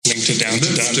to Down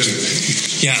to Dunk.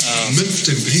 Yeah.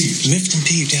 Miffed and peeved. Miffed and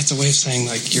peeved. That's a way of saying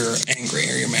like you're angry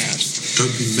or you're mad.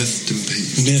 Don't be miffed and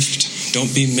peeved. Miffed.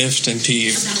 Don't be miffed and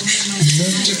peeved.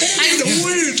 I know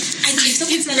word.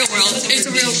 It's a real world. It's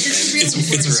a real. It's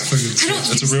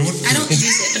a real one? I don't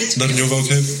use it, but it's not in your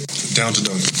vocab? Down to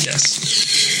Dunk.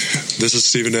 Yes. This is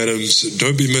Stephen Adams.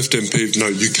 Don't be miffed and peeved. No,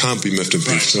 you can't be miffed and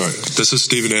peeved. Right. This is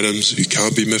Stephen Adams. You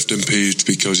can't be miffed and peeved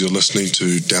because you're listening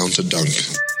to Down to Dunk.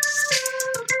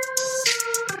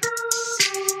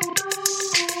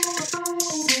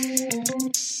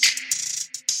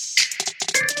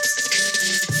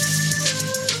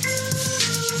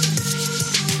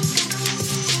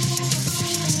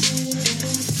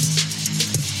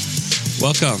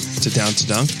 Welcome to Down to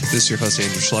Dunk. This is your host,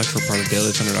 Andrew Schleck, for part of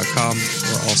DailyThunder.com.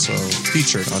 We're also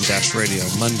featured on Dash Radio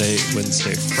Monday,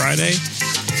 Wednesday, Friday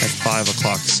at 5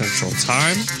 o'clock Central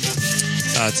Time.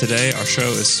 Today, our show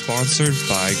is sponsored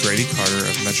by Grady Carter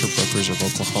of Metro Brokers of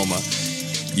Oklahoma.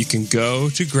 You can go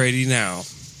to Grady now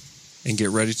and get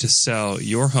ready to sell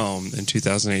your home in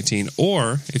 2018.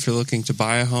 Or if you're looking to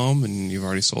buy a home and you've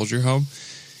already sold your home,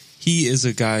 he is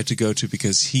a guy to go to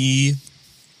because he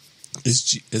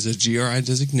is a GRI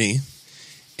designee,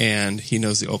 and he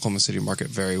knows the Oklahoma City market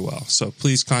very well. So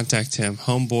please contact him,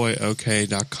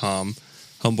 homeboyok.com,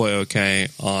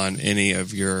 homeboyok on any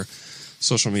of your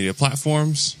social media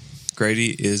platforms.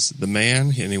 Grady is the man,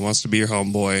 and he wants to be your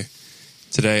homeboy.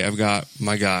 Today I've got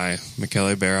my guy,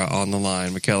 Michele Berra, on the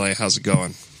line. Michele, how's it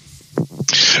going?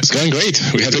 It's going great.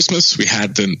 We had Christmas. We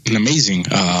had an amazing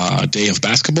day of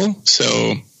basketball,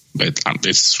 so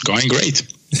it's going great.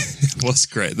 It was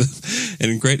great,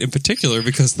 and great in particular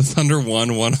because the Thunder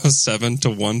won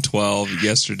 107-112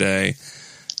 yesterday.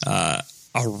 A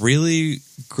really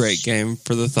great game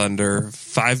for the Thunder.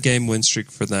 5-game win streak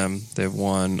for them. They've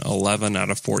won 11 out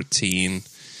of 14.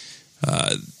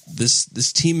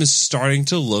 This team is starting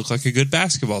to look like a good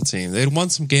basketball team. They had won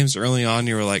some games early on.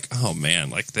 You were like, oh man,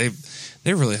 like they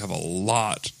really have a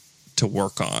lot to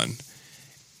work on.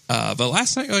 But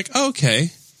last night you're like, oh,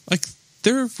 okay, like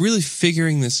they're really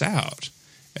figuring this out,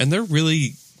 and they're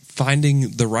really finding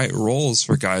the right roles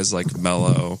for guys like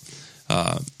Melo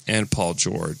and Paul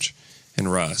George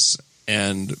and Russ.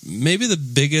 And maybe the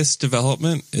biggest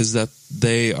development is that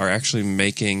they are actually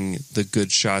making the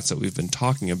good shots that we've been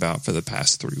talking about for the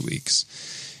past 3 weeks.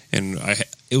 And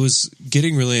it was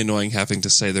getting really annoying having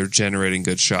to say they're generating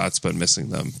good shots but missing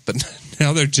them. But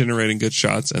now they're generating good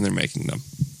shots and they're making them.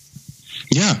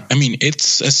 Yeah, I mean,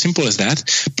 it's as simple as that.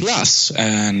 Plus,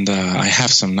 and I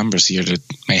have some numbers here that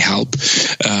may help,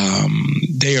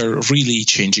 they are really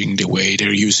changing the way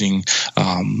they're using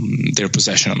their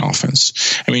possession on offense.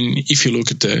 I mean, if you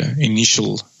look at the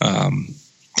initial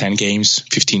 10 games,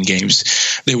 15 games,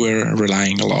 they were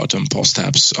relying a lot on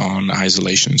post-ups, on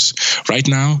isolations. Right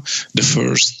now, the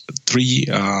first 3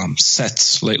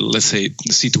 sets, let's say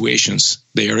the situations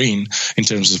they are in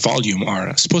terms of volume,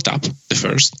 are split up, the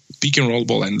first, pick and roll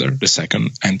ball ender, the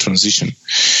second, and transition.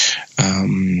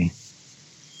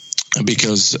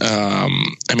 Because, I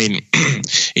mean,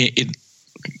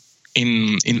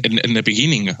 in the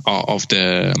beginning of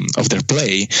their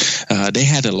play, they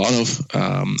had a lot of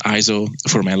ISO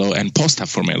for Melo and post-up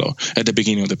for Melo at the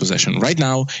beginning of the possession. Right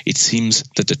now, it seems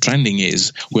that the trending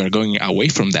is we are going away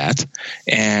from that,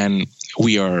 and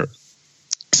we are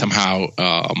somehow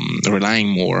relying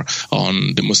more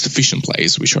on the most efficient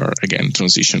plays, which are, again,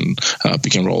 transition,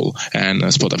 pick and roll,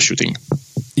 and spot-up shooting.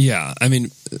 Yeah, I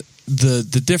mean,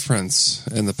 the difference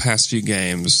in the past few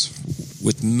games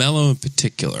with Melo in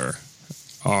particular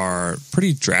are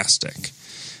pretty drastic.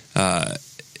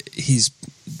 He's,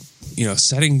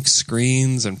 setting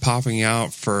screens and popping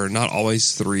out for not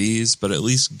always threes, but at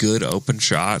least good open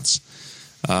shots.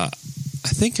 I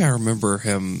think I remember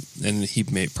him, and he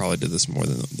probably did this more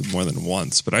than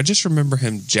once, but I just remember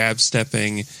him jab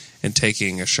stepping and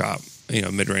taking a shot,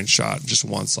 mid-range shot just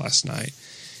once last night.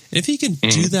 And if he can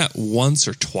do that once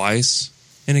or twice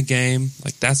in a game,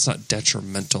 like that's not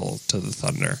detrimental to the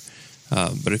Thunder.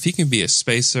 But if he can be a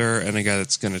spacer and a guy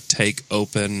that's going to take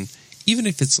open, even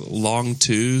if it's long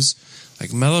twos,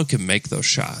 like Melo can make those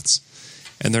shots.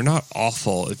 And they're not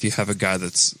awful if you have a guy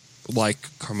that's like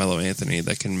Carmelo Anthony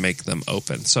that can make them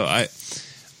open. So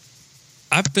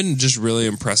I've been just really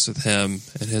impressed with him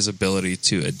and his ability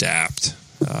to adapt.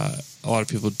 A lot of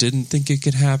people didn't think it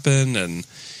could happen, and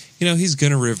he's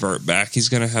going to revert back. He's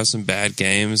going to have some bad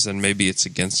games, and maybe it's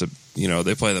against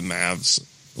they play the Mavs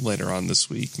later on this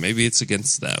week. Maybe it's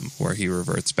against them where he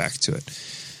reverts back to it.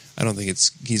 I don't think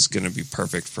he's going to be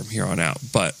perfect from here on out,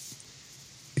 but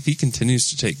if he continues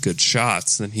to take good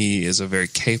shots, then he is a very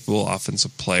capable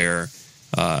offensive player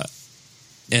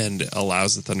and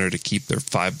allows the Thunder to keep their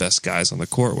 5 best guys on the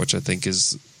court, which I think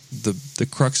is the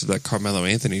crux of that Carmelo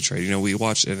Anthony trade. We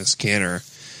watched Enes Kanter,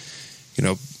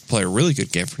 play a really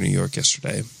good game for New York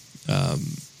yesterday.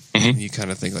 And you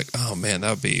kind of think like, oh man, that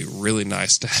would be really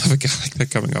nice to have a guy like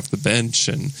that coming off the bench.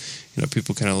 And,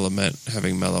 people kind of lament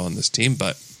having Melo on this team,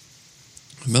 but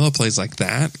when Melo plays like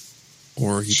that,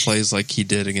 or he plays like he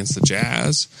did against the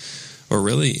Jazz, or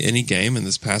really any game in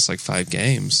this past 5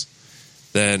 games,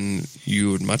 then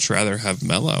you would much rather have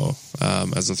Melo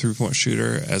as a 3-point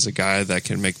shooter, as a guy that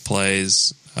can make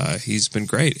plays. He's been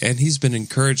great, and he's been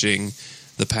encouraging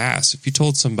the pass. If you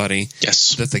told somebody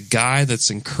that the guy that's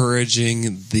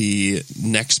encouraging the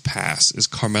next pass is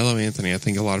Carmelo Anthony, I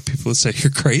think a lot of people would say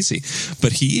you're crazy.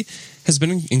 But he has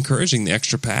been encouraging the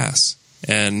extra pass,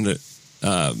 and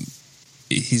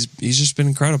he's just been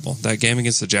incredible. That game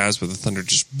against the Jazz where the Thunder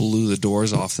just blew the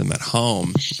doors off them at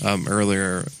home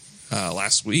earlier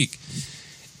last week,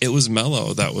 it was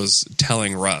Melo that was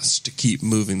telling Russ to keep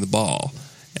moving the ball.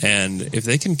 And if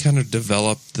they can kind of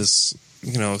develop this,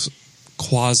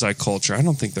 quasi-culture, I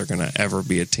don't think they're going to ever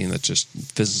be a team that just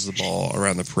fizzes the ball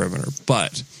around the perimeter.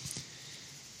 But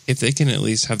if they can at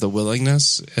least have the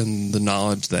willingness and the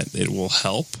knowledge that it will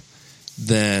help,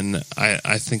 then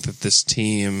I think that this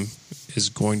team is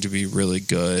going to be really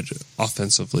good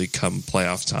offensively come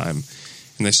playoff time.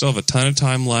 And they still have a ton of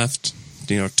time left,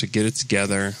 to get it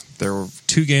together. They're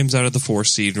 2 games out of the 4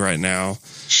 seed right now.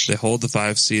 They hold the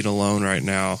 5 seed alone right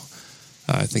now.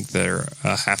 I think they're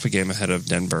half a game ahead of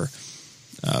Denver.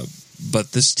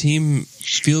 But this team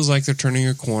feels like they're turning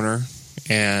a corner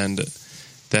and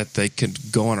that they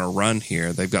could go on a run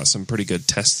here. They've got some pretty good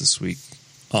tests this week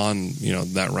on,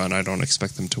 that run. I don't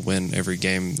expect them to win every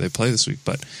game they play this week,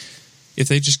 but if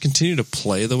they just continue to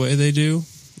play the way they do,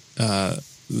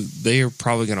 they are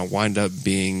probably going to wind up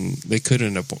they could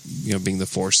end up, being the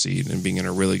 4 seed and being in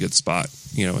a really good spot,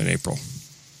 in April.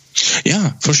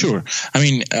 Yeah, for sure. I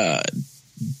mean,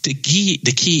 the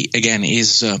key again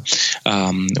is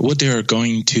what they're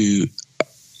going to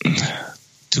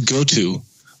go to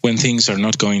when things are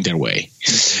not going their way.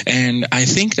 And I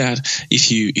think that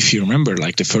if you remember,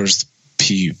 the first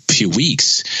few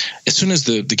weeks, as soon as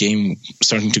the game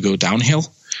starting to go downhill,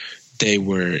 they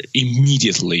were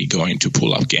immediately going to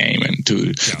pull up game and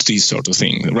to these sort of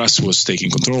things. Russ was taking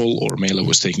control, or Melo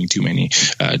was taking too many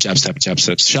jab step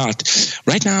shot.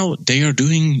 Right now, they are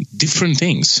doing different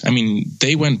things. I mean,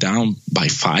 they went down by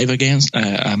 5 against,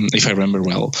 if I remember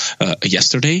well,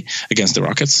 yesterday against the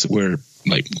Rockets, where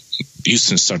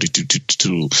Houston started to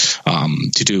do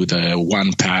the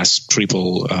one pass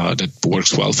triple that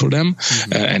works well for them,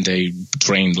 and they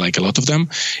drained a lot of them.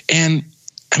 And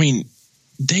I mean,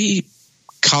 they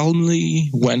calmly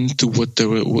went to what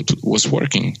was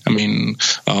working. I mean,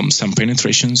 some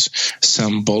penetrations,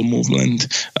 some ball movement,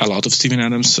 a lot of Steven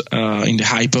Adams in the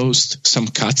high post, some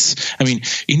cuts. I mean,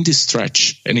 in this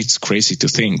stretch, and it's crazy to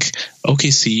think,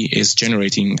 OKC is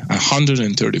generating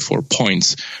 134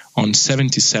 points on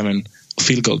 77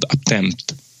 field goal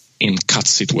attempt in cut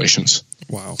situations.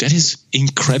 Wow. That is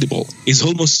incredible. It's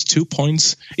almost 2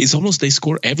 points. It's almost they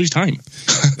score every time.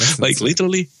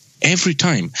 Literally every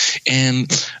time. And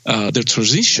their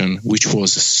transition, which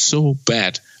was so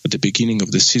bad at the beginning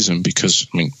of the season, because,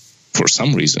 for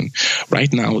some reason,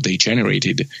 right now they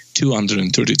generated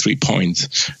 233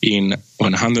 points in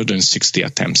 160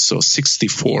 attempts. So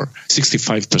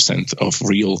 65% of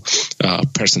real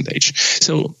percentage.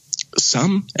 So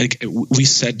we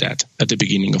said that at the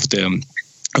beginning of the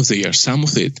year, some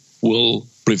of it will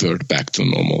revert back to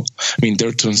normal. I mean,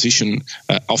 their transition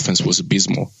offense was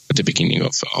abysmal at the beginning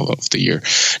of the year.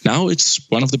 Now it's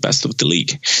one of the best of the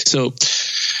league. So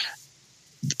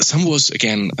some was,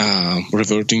 again,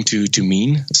 reverting to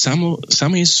mean.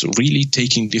 Some is really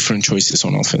taking different choices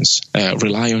on offense,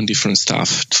 rely on different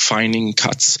stuff, finding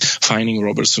cuts, finding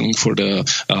Robertson for the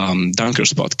dunker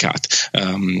spot cut,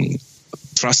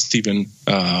 trust Steven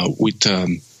with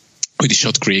the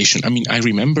shot creation. I mean, I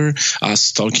remember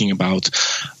us talking about,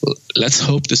 let's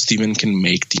hope that Steven can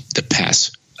make the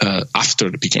pass after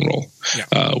the pick and roll.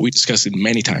 Yeah. We discussed it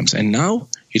many times, and now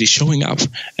it is showing up.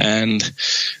 And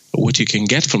what you can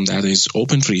get from that is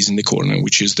open threes in the corner,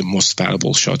 which is the most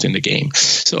valuable shot in the game.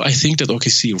 So I think that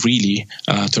OKC really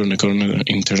turned the corner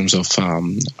in terms of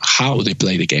how they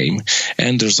play the game,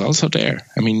 and the results are there.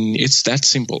 I mean, it's that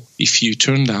simple. If you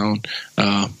turn down,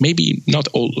 maybe not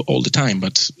all the time,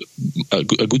 but a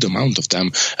good amount of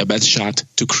them, a bad shot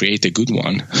to create a good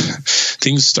one,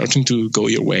 things starting to go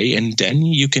your way, and then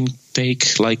you can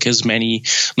take not as many,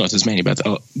 but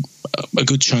a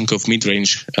good chunk of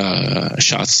mid-range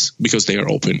shots because they are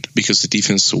open, because the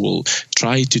defense will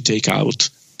try to take out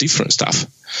different stuff.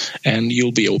 And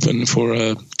you'll be open for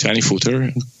a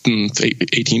 20-footer,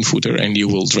 18-footer, and you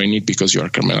will drain it because you are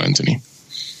Carmelo Anthony.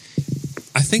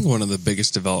 I think one of the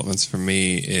biggest developments for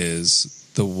me is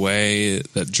the way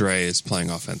that Dre is playing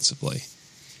offensively.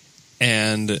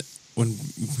 And when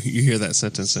you hear that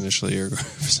sentence initially,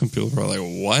 some people are like,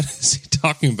 what is he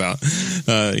talking about?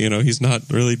 He's not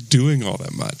really doing all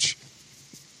that much.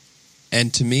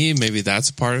 And to me, maybe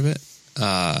that's part of it.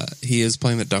 He is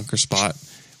playing the dunker spot.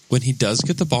 When he does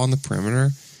get the ball in the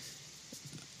perimeter,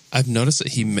 I've noticed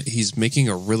that he's making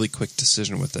a really quick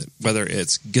decision with it, whether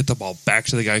it's get the ball back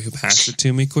to the guy who passed it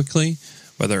to me quickly,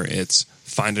 whether it's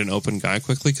find an open guy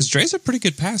quickly, because Dre's a pretty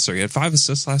good passer. He had 5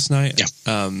 assists last night.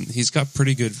 Yeah. He's got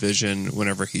pretty good vision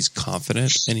whenever he's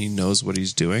confident and he knows what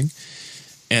he's doing.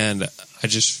 And I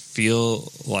just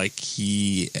feel like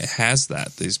he has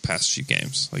that these past few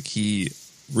games. Like, he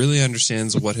really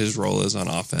understands what his role is on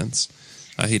offense.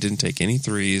 He didn't take any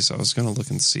threes. I was going to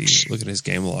look at his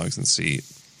game logs and see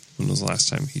when was the last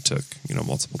time he took,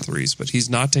 multiple threes. But he's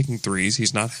not taking threes.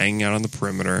 He's not hanging out on the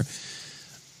perimeter.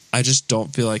 I just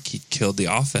don't feel like he killed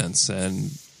the offense,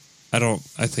 and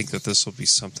I think that this will be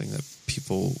something that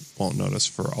people won't notice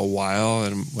for a while.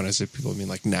 And when I say people, I mean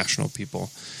like national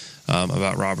people.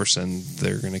 About Robertson,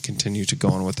 they're going to continue to go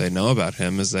on what they know about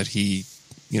him, is that he,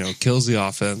 kills the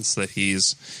offense, that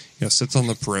he's, sits on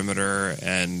the perimeter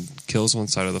and kills one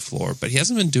side of the floor. But he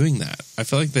hasn't been doing that. I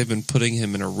feel like they've been putting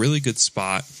him in a really good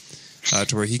spot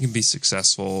to where he can be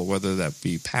successful, whether that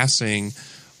be passing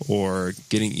or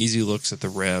getting easy looks at the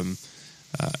rim.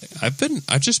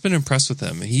 I've just been impressed with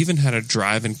him. He even had a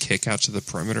drive and kick out to the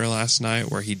perimeter last night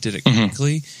where he did it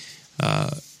quickly.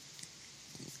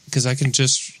 Because I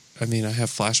have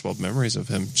flashbulb memories of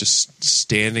him just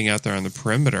standing out there on the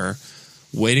perimeter,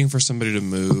 waiting for somebody to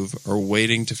move or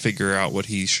waiting to figure out what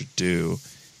he should do.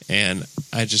 And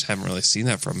I just haven't really seen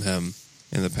that from him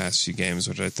in the past few games,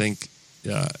 which I think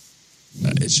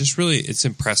it's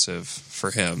impressive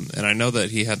for him. And I know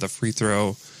that he had the free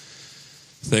throw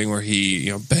thing where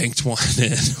he, banked one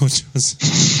in, which was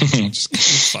just kind of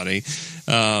funny.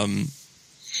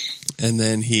 And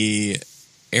then he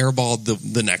airballed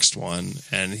the next one,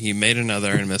 and he made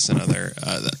another and missed another.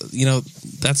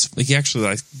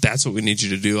 That's what we need you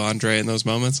to do, Andre, in those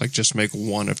moments. Like, just make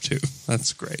one of two.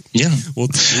 That's great. Yeah, we'll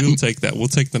take that. We'll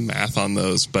take the math on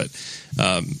those. But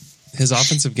his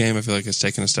offensive game, I feel like, has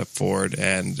taken a step forward.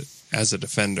 And as a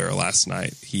defender last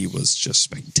night, he was just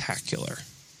spectacular.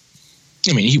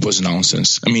 I mean, he was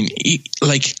nonsense. I mean,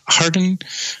 Harden.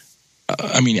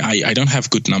 I don't have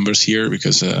good numbers here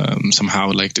because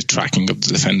somehow the tracking of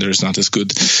the defender is not as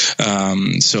good.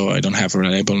 So I don't have a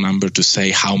reliable number to say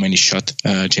how many shots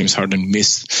James Harden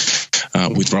missed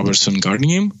with Robertson guarding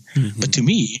him. Mm-hmm. But to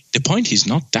me, the point is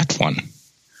not that one.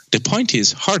 The point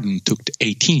is Harden took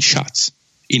 18 shots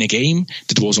in a game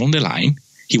that was on the line.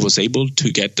 He was able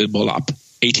to get the ball up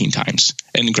 18 times.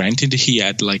 And granted, he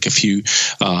had a few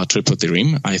triple the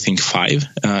rim, I think 5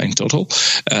 in total,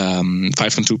 5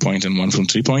 from 2-point and 1 from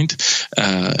 3-point.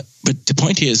 But the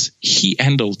point is, he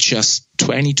handled just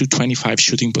 20 to 25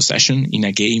 shooting possession in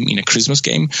a game, in a Christmas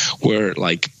game, where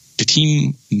the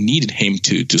team needed him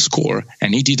to score,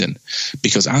 and he didn't,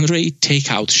 because Andre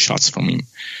take out shots from him.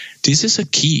 This is a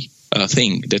key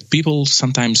thing that people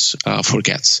sometimes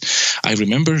forgets. I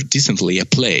remember decently a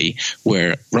play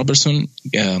where Robertson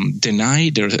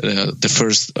denied the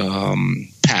first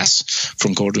pass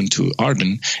from Gordon to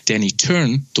Harden. Then he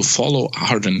turned to follow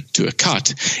Harden to a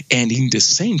cut, and in the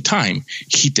same time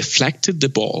he deflected the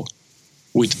ball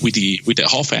with the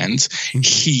offhand.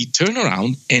 He turned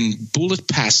around and bullet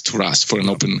passed to Russ for an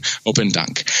open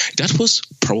dunk. That was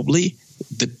probably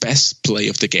the best play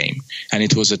of the game, and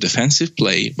it was a defensive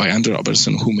play by Andre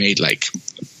Robertson, who made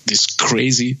this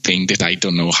crazy thing that I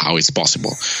don't know how it's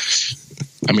possible.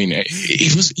 I mean,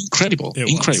 it was incredible.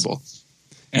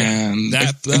 And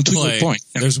that play, point.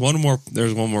 Yeah. There's one more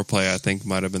play I think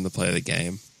might have been the play of the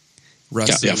game.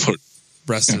 Russ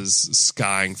is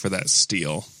skying for that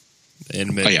steal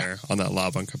in midair on that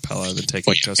lob on Capella and then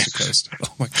taking it coast to coast.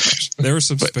 Oh my gosh, there were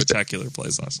some spectacular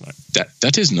plays last night.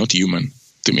 That is not human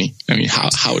to me. I mean, how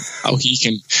he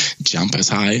can jump as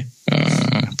high,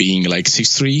 being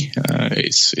 6'3",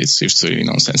 it's really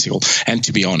nonsensical. And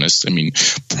to be honest, I mean,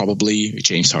 probably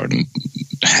James Harden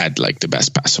had the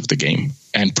best pass of the game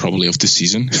and probably of the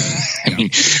season. I mean,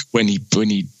 when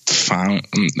he found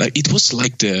it was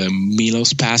like the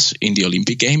Milos pass in the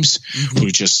Olympic Games, who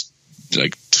just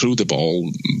threw the ball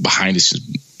behind his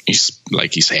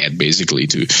his head basically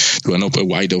to an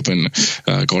wide open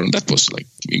Gordon. That was like,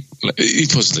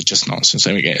 it was just nonsense.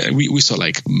 I mean, we saw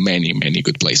like many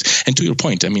good plays. And to your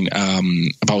point, I mean,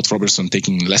 about Robertson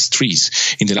taking less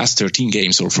threes in the last 13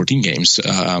 games or 14 games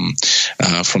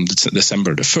from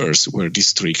December the 1st, where this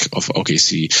streak of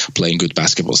OKC playing good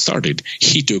basketball started,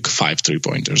 he took 5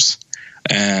 3-pointers.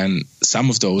 And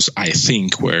some of those, I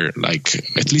think, were like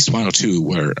at least 1 or 2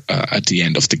 were at the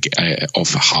end of of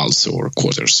halves or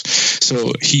quarters.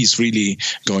 So he's really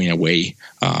going away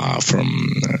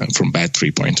from bad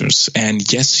 3-pointers.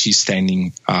 And yes, he's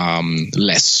standing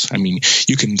less. I mean,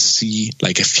 you can see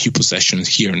like a few possessions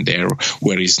here and there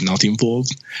where he's not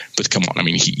involved. But come on, I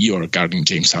mean, you're guarding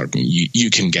James Harden.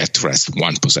 You can get to rest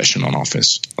 1 possession on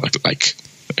offense, like.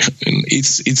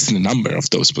 It's the number of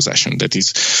those possessions that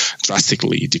is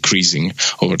drastically decreasing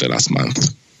over the last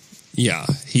month. Yeah,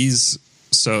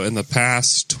 so in the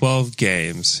past 12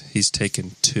 games, he's taken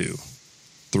 3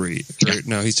 threes.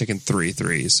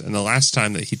 And the last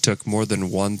time that he took more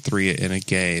than 1 3 in a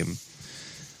game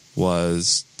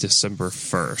was December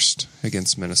 1st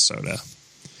against Minnesota.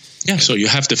 Yeah, so you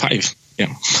have the 5.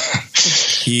 Yeah.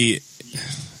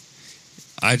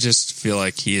 I just feel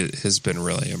like he has been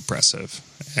really impressive.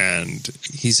 And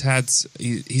he's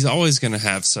always going to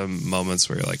have some moments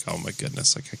where you're like, oh my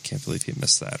goodness, like I can't believe he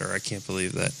missed that, or I can't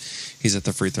believe that he's at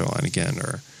the free throw line again.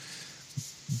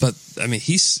 But I mean,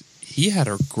 he had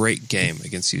a great game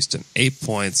against Houston. 8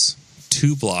 points,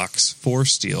 2 blocks, 4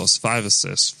 steals, 5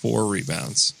 assists, 4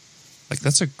 rebounds. Like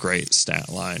that's a great stat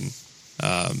line.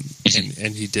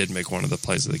 And he did make one of the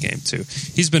plays of the game too.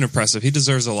 He's been impressive. He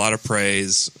deserves a lot of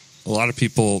praise. A lot of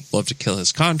people love to kill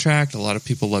his contract. A lot of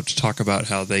people love to talk about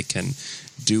how they can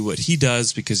do what he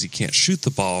does because he can't shoot the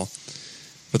ball.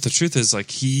 But the truth is, like,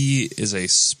 he is a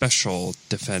special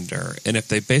defender. And if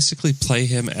they basically play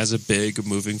him as a big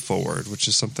moving forward, which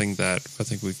is something that I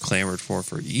think we've clamored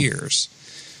for years,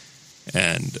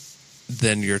 and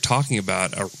then you're talking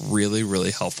about a really,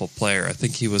 really helpful player. I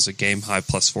think he was a game-high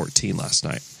plus 14 last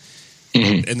night.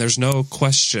 Mm-hmm. And there's no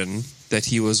question that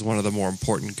he was one of the more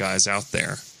important guys out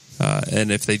there.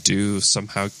 And if they do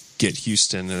somehow get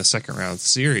Houston in a second-round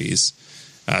series,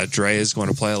 Dre is going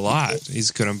to play a lot.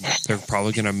 They're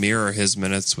probably going to mirror his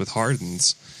minutes with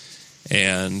Harden's,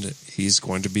 and he's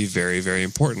going to be very, very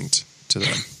important to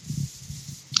them.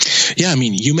 Yeah, I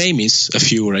mean, you may miss a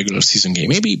few regular season games,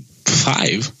 maybe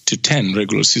 5 to 10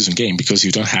 regular season games, because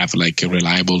you don't have like a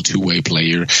reliable two-way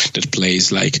player that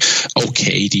plays like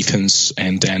okay defense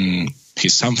and then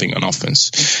he's something on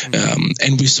offense.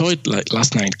 And we saw it like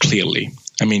last night clearly.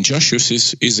 I mean, Josh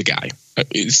Hughes is a guy.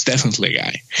 It's definitely a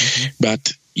guy. Mm-hmm.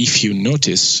 But if you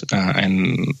notice,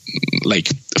 and like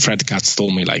Fred Katz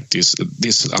told me like this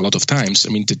a lot of times, I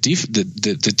mean, the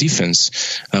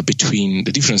difference between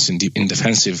the difference in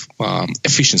defensive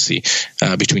efficiency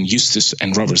between Eustace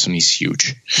and Robertson is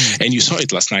huge. Mm-hmm. And you saw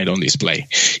it last night on display.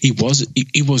 It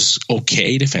was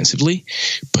okay defensively,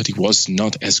 but it was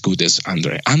not as good as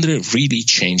Andre. Andre really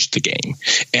changed the game.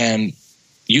 And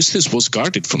Eustace was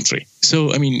guarded from 3.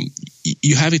 So, I mean,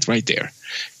 you have it right there.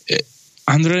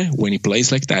 Andre, when he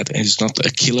plays like that and is not a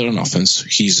killer on offense,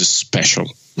 he's a special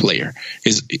player.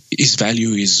 His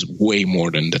value is way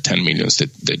more than the 10 millions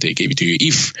that they gave it to you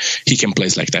if he can play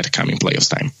like that coming playoffs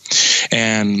time.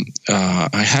 And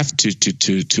I have to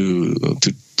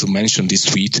mention this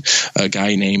tweet. A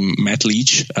guy named Matt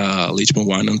Leach,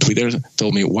 Leachman1 on Twitter,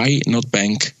 told me, why not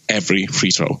bank every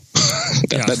free throw?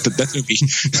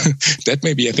 That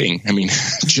may be a thing. I mean,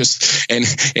 and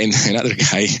another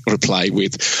guy replied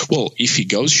with, well, if he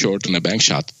goes short on a bank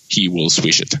shot, he will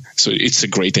swish it. So it's a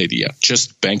great idea.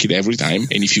 Just bank it every time,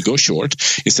 and if you go short,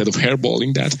 instead of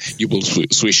hairballing that, you will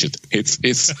swish it.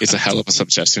 It's a hell of a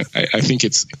suggestion. I think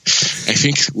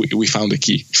we found the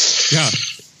key. Yeah.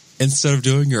 Instead of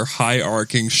doing your high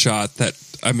arcing shot that,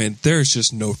 I mean, there's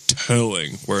just no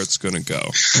telling where it's going to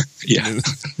go. Yeah.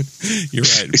 You're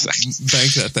right. Exactly.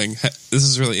 Bank that thing. This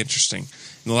is really interesting.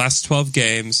 In the last 12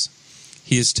 games,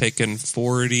 he has taken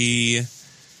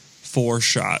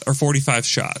 45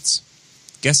 shots.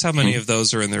 Guess how many of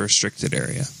those are in the restricted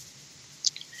area?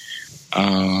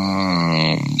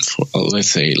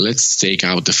 Let's take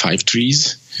out the 5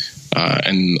 threes.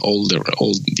 And all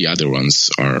the other ones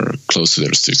are close to the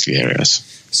restricted areas.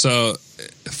 So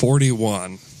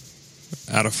 41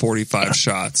 out of 45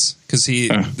 shots, because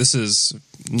this is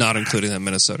not including that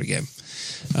Minnesota game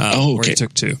where he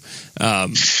took 2.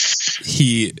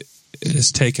 He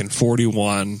has taken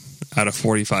 41 out of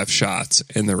 45 shots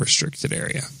in the restricted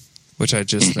area, which I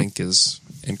just think is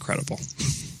incredible.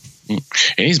 And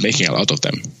he's making a lot of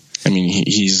them. I mean,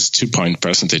 his 2-point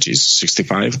percentage is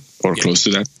 65 or close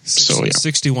to that. So, yeah.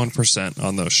 61%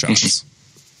 on those shots.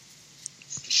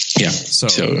 Yeah. So,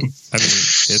 I mean,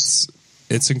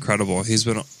 it's incredible. He's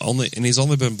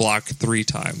only been blocked 3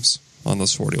 times on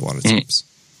those 41 attempts.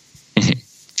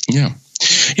 Yeah.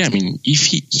 Yeah, I mean,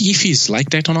 if he's like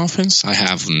that on offense, I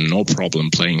have no problem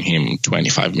playing him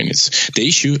 25 minutes. The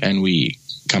issue, and we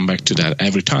come back to that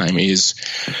every time, is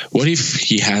what if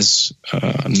he has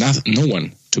no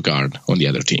one to guard on the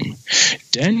other team?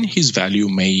 Then his value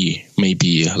may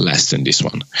be less than this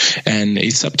one. And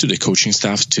it's up to the coaching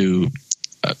staff to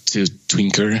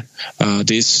tinker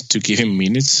this, to give him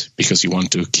minutes, because you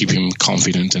want to keep him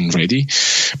confident and ready.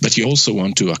 But you also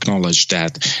want to acknowledge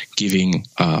that giving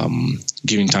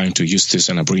time to Eustace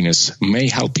and Abrines may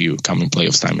help you come in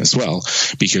playoffs time as well,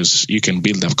 because you can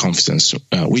build up confidence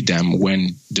with them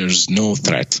when there's no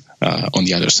threat on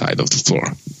the other side of the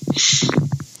floor.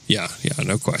 Yeah,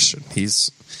 no question. He's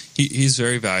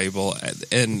very valuable,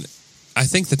 and I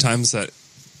think the times that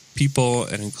people,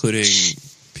 and including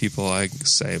people like,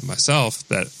 say, myself,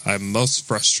 that I'm most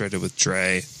frustrated with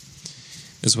Dre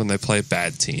is when they play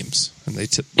bad teams, and they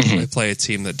play a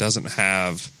team that doesn't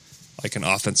have like an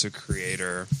offensive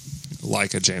creator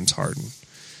like a James Harden,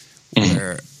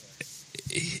 where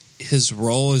his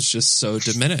role is just so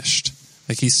diminished.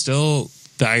 Like, he's still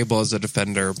valuable as a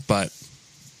defender, but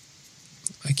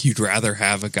like, you'd rather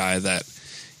have a guy that,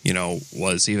 you know,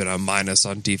 was even a minus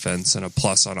on defense and a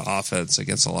plus on offense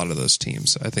against a lot of those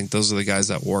teams. I think those are the guys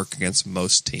that work against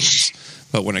most teams.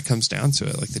 But when it comes down to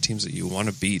it, like the teams that you want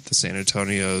to beat, the San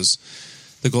Antonios,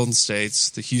 the Golden States,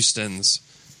 the Houstons,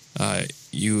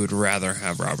 you would rather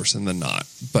have Robertson than not.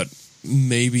 But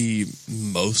maybe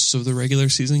most of the regular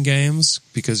season games,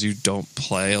 because you don't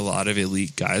play a lot of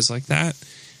elite guys like that,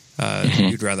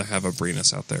 you'd rather have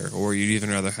Abrines out there, or you'd even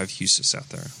rather have Eustace out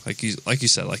there. Like you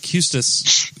said, like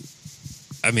Eustace,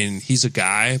 I mean, he's a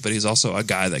guy, but he's also a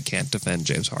guy that can't defend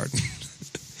James Harden.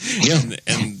 Yeah.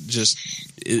 and just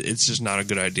it's just not a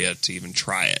good idea to even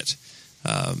try it.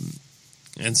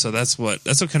 And so that's what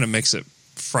kind of makes it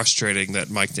frustrating that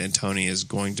Mike D'Antoni is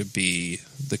going to be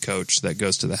the coach that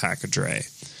goes to the hack of Dre,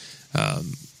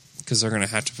 because they're going to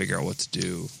have to figure out what to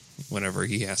do whenever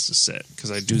he has to sit,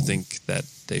 because I do think that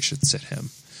they should sit him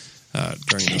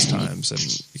during these times.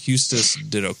 And Eustace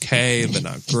did okay, but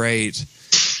not great.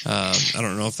 I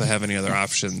don't know if they have any other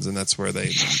options, and that's where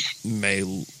they may,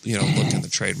 look in the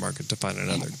trade market to find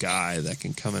another guy that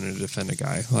can come in and defend a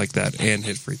guy like that and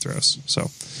hit free throws. So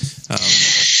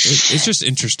it's just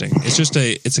interesting.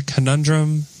 It's a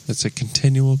conundrum. It's a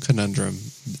continual conundrum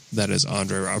that is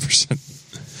Andre Robertson.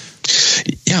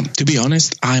 Yeah, to be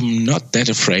honest, I'm not that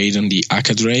afraid on the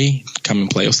Akadre coming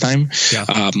playoffs time. Yeah.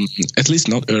 At least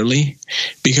not early,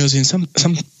 because in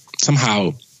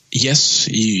somehow, yes,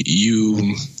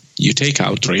 you take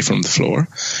out Dre from the floor,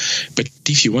 but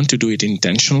if you want to do it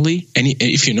intentionally, and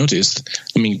if you noticed,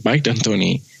 I mean, Mike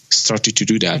D'Antoni started to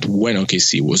do that when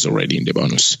OKC was already in the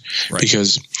bonus, right?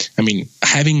 Because I mean,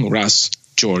 having Russ,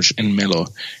 George, and Melo,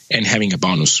 and having a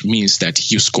bonus means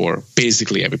that you score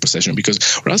basically every possession, because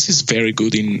Russ is very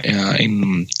good in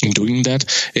doing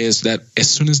that. Is that as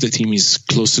soon as the team is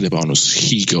close to the bonus,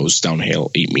 he goes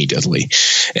downhill immediately.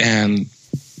 And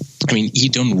I mean, you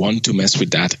don't want to mess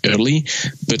with that early,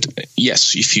 but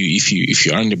yes, if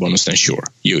you are in the bonus, then sure,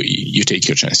 you take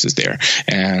your chances there.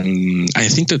 And I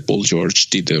think that Paul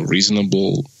George did a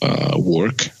reasonable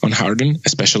work on Harden,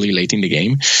 especially late in the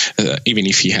game, even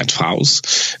if he had fouls.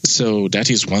 So that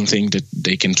is one thing that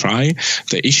they can try.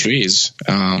 The issue is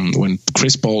when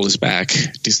Chris Paul is back,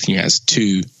 this team has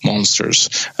 2 monsters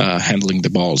handling the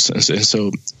balls, and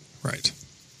so right.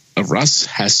 Russ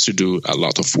has to do a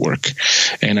lot of work,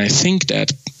 and I think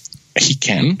that he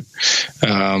can,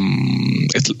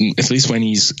 at least when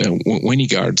he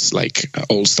guards like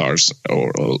all stars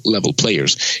or level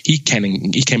players, he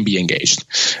can be engaged.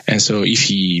 And so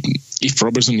if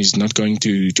Robertson is not going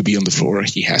to be on the floor,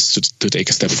 he has to take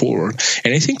a step forward.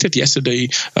 And I think that yesterday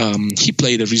he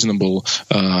played a reasonable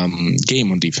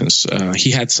game on defense.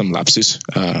 He had some lapses,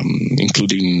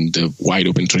 including the wide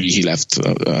open three he left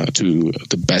to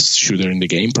the best shooter in the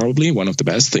game, probably one of the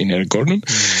best, in Eric Gordon.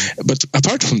 But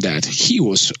apart from that, he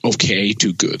was okay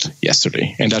to good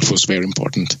yesterday, and that was very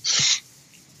important.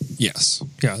 Yes.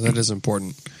 Yeah, that is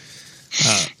important.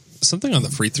 Something on the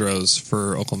free throws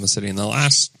for Oklahoma City. In the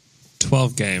last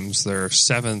 12 games, they're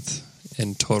 7th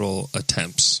in total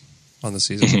attempts on the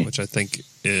season, which I think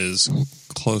is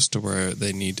close to where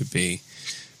they need to be.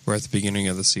 Where at the beginning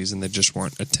of the season, they just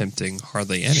weren't attempting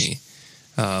hardly any.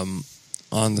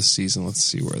 On the season, let's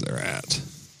see where they're at.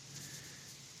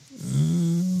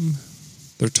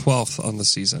 They're 12th on the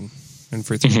season in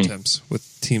free throw attempts,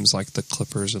 with teams like the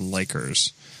Clippers and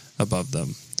Lakers above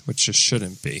them, which just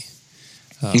shouldn't be.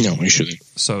 No, it shouldn't.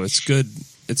 So it's good.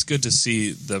 It's good to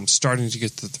see them starting to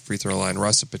get to the free throw line,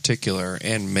 Russ in particular,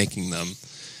 and making them.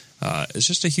 It's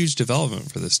just a huge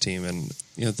development for this team. And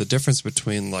the difference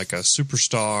between like a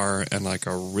superstar and like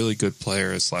a really good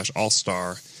player /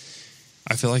 all-star,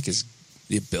 I feel like is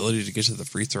the ability to get to the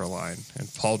free throw line.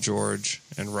 And Paul George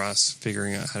and Russ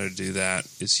figuring out how to do that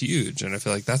is huge. And I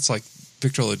feel like that's like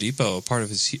Victor Oladipo. A part of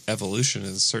his evolution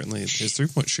is certainly his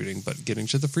three-point shooting, but getting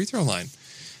to the free throw line,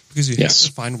 because you have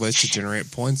to find ways to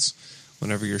generate points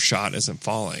whenever your shot isn't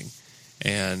falling.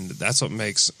 And that's what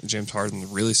makes James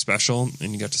Harden really special,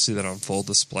 and you got to see that on full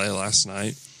display last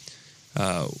night.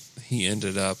 He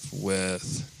ended up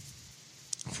with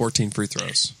 14 free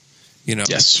throws.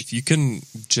 If you can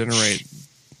generate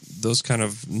those kind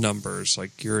of numbers,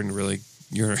 like you're in really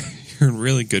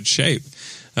good shape.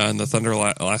 And the Thunder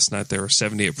last night, they were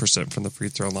 78% from the free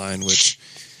throw line, which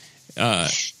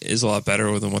is a lot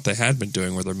better than what they had been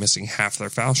doing, where they're missing half their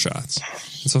foul shots.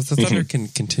 And so if the Thunder can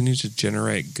continue to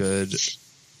generate good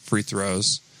free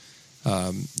throws,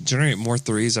 generate more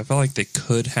threes, I felt like they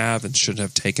could have and should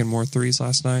have taken more threes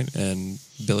last night. And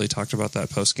Billy talked about that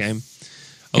post-game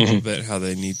a little bit, how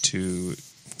they need to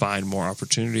find more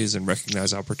opportunities and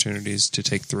recognize opportunities to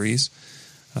take threes.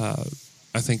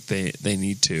 I think they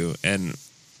need to. And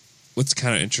what's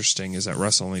kind of interesting is that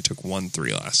Russ only took 1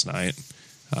 3 last night.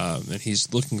 And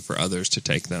he's looking for others to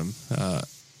take them.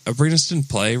 Abrinas didn't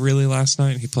play really last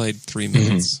night. He played 3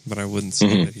 minutes, but I wouldn't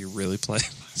say that he really played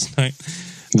last night.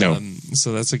 No.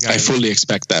 So that's a guy. I fully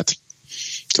expect that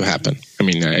to happen. I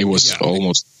mean, it was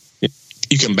almost.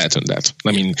 You can bet on that.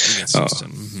 I mean,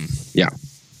 yeah.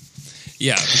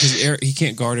 Yeah, because he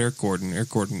can't guard Eric Gordon. Eric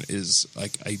Gordon is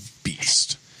like a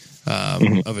beast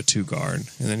of a 2 guard.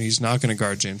 And then he's not going to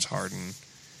guard James Harden.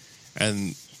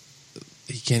 And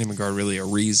he can't even guard really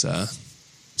Ariza.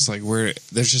 It's like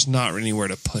there's just not anywhere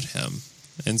to put him.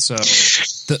 And so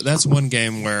that's one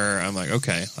game where I'm like,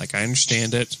 okay, like I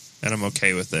understand it and I'm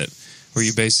okay with it. Where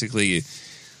you basically,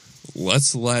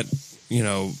 let's let,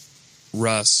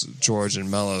 Russ, George,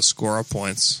 and Melo score our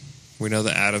points. We know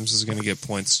that Adams is going to get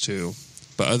points too.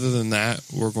 But other than that,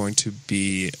 we're going to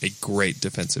be a great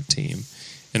defensive team.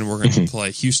 And we're going to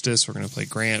play Hustis, we're going to play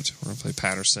Grant, we're going to play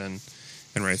Patterson,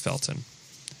 and Ray Felton.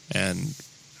 And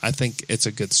I think it's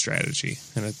a good strategy,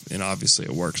 and obviously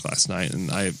it worked last night,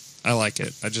 and I like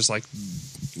it. I just like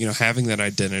having that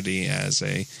identity as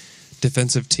a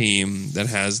defensive team that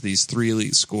has these 3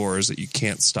 elite scorers that you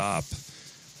can't stop.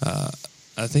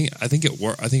 I think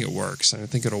it works, and I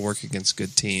think it'll work against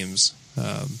good teams.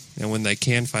 And when they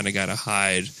can find a guy to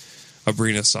hide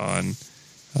Abrinas on,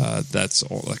 that's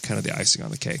all, like, kind of the icing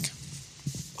on the cake.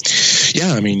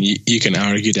 Yeah, I mean, you can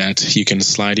argue that you can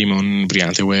slide him on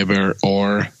Briante Weber,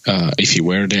 or if he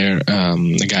were there,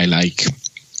 a guy like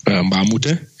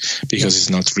Bamute, because he's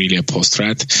not really a post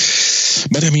threat.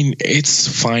 But I mean, it's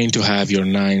fine to have your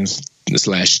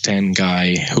 9/10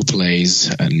 guy who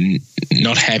plays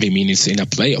not heavy minutes in a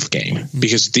playoff game,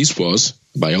 because this was,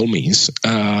 by all means,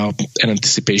 an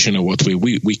anticipation of what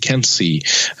we can see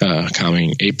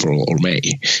coming April or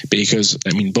May. Because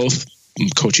I mean, both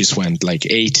coaches went like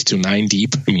 8 to 9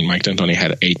 deep. I mean, Mike D'Antoni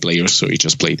had 8 players, so he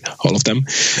just played all of them.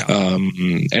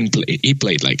 And he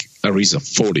played like Ariza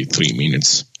 43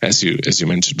 minutes, as you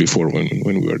mentioned before when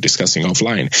we were discussing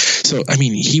offline. So I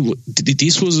mean,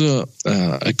 this was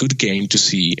a good game to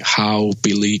see how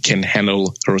Billy can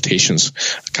handle rotations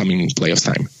coming playoff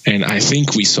time, and I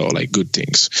think we saw like good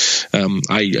things.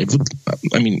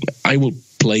 I would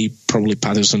play probably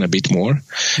Patterson a bit more,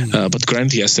 but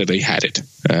Grant yesterday had it,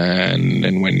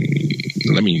 and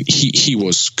when he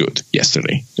was good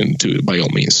yesterday, and by all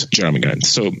means Jeremy Grant.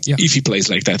 So if he plays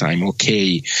like that, I'm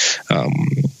okay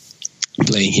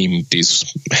playing him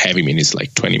these heavy minutes,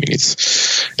 like 20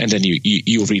 minutes, and then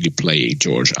you really play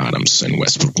George, Adams, and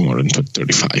Westbrook more than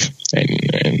 35,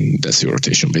 and that's your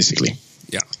rotation basically.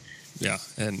 Yeah,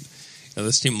 and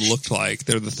this team looked like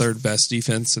they're the 3rd best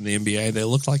defense in the NBA. They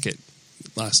looked like it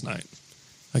last night.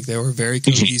 Like, they were very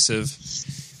cohesive.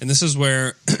 And this is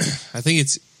where I think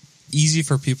it's easy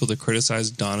for people to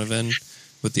criticize Donovan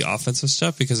with the offensive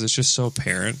stuff, because it's just so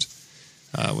apparent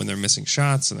when they're missing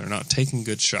shots and they're not taking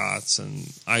good shots and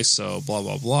ISO, blah,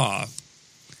 blah, blah.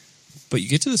 But you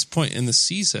get to this point in the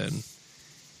season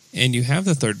and you have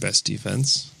the 3rd best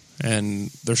defense, and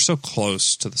they're so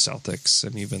close to the Celtics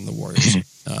and even the Warriors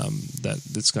that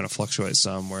it's going to fluctuate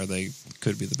some, where they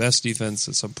could be the best defense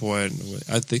at some point.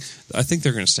 I think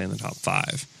they're going to stay in the top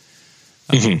 5.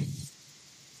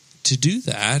 To do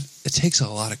that, it takes a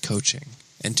lot of coaching.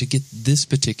 And to get this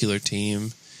particular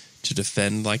team to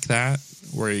defend like that,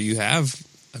 where you have,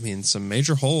 I mean, some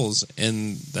major holes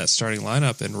in that starting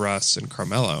lineup in Russ and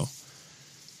Carmelo,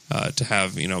 to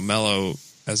have, you know, Melo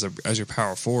as your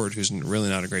power forward, who's really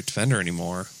not a great defender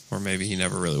anymore, or maybe he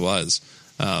never really was.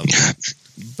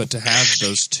 But to have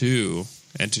those two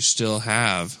and to still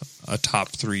have a top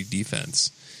 3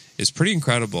 defense is pretty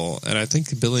incredible. And I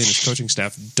think Billy and his coaching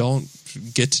staff don't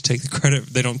get to take the credit.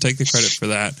 They don't take the credit for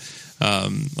that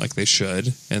like they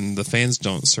should. And the fans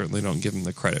certainly don't give him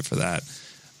the credit for that.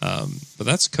 But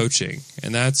that's coaching,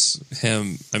 and that's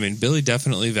him. I mean, Billy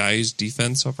definitely values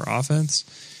defense over offense,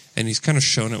 and he's kind of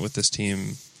shown it with this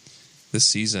team this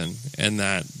season, and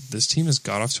that this team has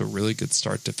got off to a really good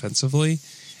start defensively,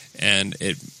 and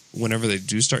whenever they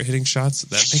do start hitting shots,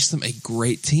 that makes them a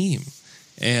great team.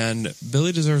 And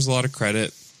Billy deserves a lot of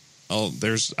credit.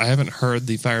 I haven't heard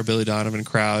the Fire Billy Donovan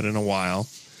crowd in a while,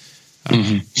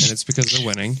 and it's because they're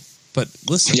winning. But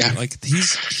listen, like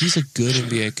he's a good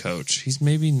NBA coach. He's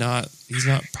not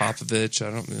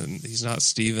Popovich. He's not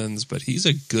Stevens, but he's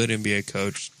a good NBA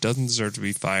coach. Doesn't deserve to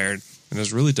be fired, and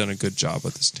has really done a good job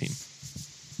with this team.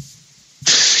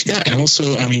 Yeah, and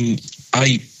also, I mean,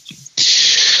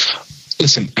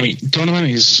 Donovan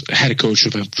is head coach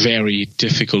of a very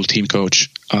difficult team coach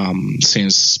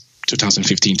since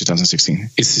 2015, 2016.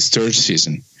 It's his 3rd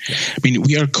season. Yeah. I mean,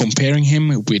 we are comparing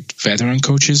him with veteran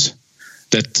coaches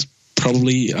that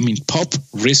probably, I mean, Pop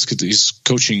risked his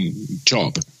coaching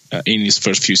job in his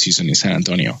first few seasons in San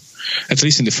Antonio, at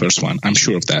least in the first one. I'm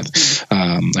sure of that.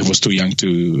 I was too young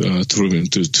to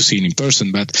see him in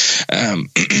person, but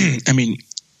I mean,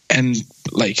 and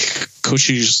like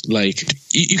coaches, like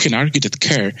you can argue that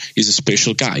Kerr is a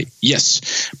special guy,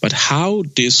 yes, but how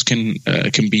this can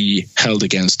be held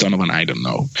against Donovan, I don't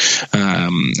know.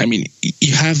 I mean,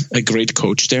 you have a great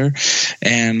coach there,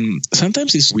 and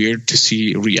sometimes it's weird to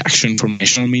see reaction from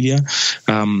national media.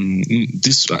 I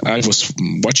was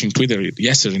watching Twitter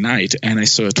yesterday night, and I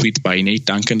saw a tweet by Nate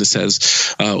Duncan that says,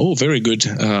 "Oh, very good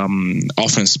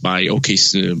offense by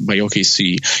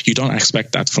OKC. You don't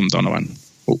expect that from Donovan."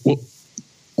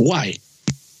 Why?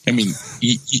 I mean,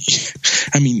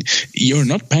 you're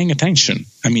not paying attention.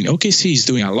 I mean, OKC is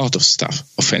doing a lot of stuff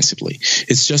offensively.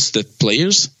 It's just that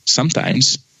players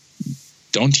sometimes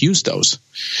don't use those.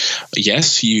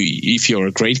 Yes, if you're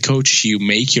a great coach, you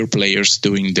make your players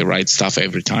doing the right stuff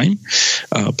every time.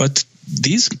 But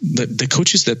the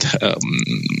coaches that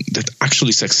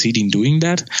actually succeed in doing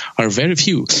that are very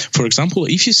few. For example,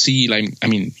 if you see,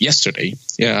 yesterday,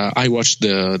 I watched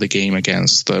the game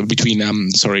between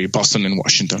Boston and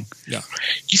Washington. Yeah.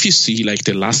 If you see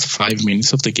the last 5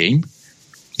 minutes of the game,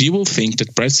 you will think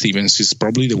that Brad Stevens is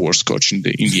probably the worst coach in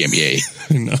the NBA.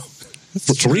 No.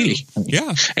 Really?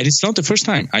 Yeah. And it's not the first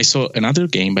time. I saw another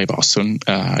game by Boston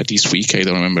this week. I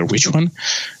don't remember which one,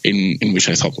 in which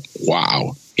I thought,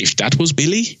 wow, if that was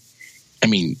Billy, I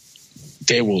mean,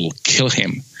 they will kill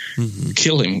him. Mm-hmm.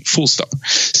 Kill him, full stop.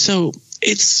 So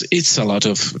it's a lot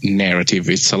of narrative.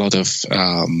 It's a lot of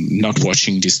not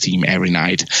watching this team every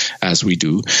night as we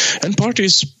do. And part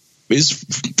is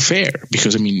fair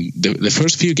because, I mean, the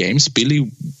first few games,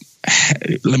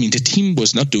 the team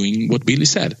was not doing what Billy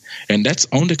said, and that's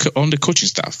on the coaching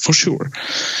staff for sure.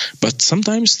 But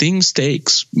sometimes things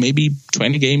takes maybe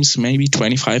 20 games, maybe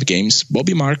 25 games.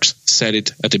 Bobby Marks said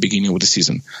it at the beginning of the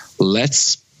season.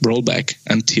 Let's roll back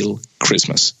until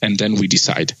Christmas, and then we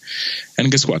decide.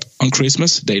 And guess what? On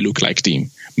Christmas, they look like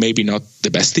team. Maybe not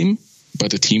the best team,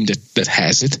 but a team that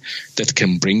has it, that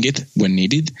can bring it when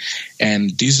needed.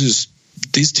 And these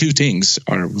two things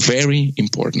are very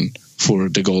important for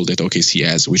the goal that OKC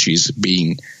has, which is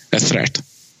being a threat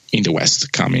in the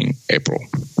West coming April.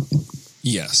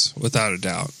 Yes, without a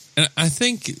doubt. And I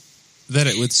think that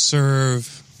it would serve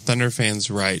Thunder fans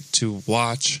right to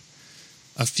watch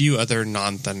a few other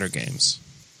non-Thunder games.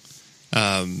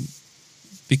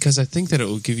 Because I think that it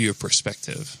will give you a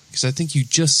perspective. Because I think you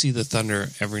just see the Thunder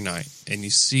every night, and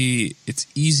it's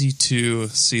easy to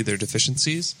see their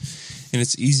deficiencies, and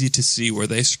it's easy to see where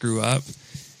they screw up.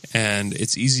 And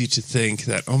it's easy to think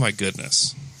that, oh my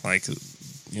goodness,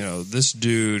 this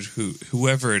dude,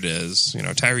 whoever it is,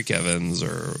 Tyreek Evans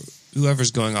or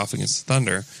whoever's going off against the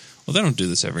Thunder, well, they don't do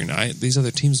this every night. These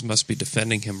other teams must be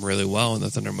defending him really well, and the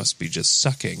Thunder must be just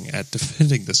sucking at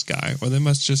defending this guy, or they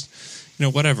must just,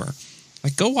 whatever.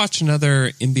 Go watch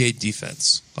another NBA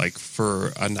defense,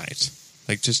 for a night.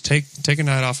 Just take a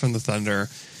night off from the Thunder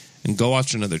and go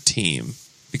watch another team,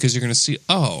 because you're going to see,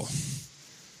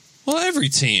 well, every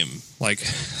team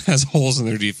has holes in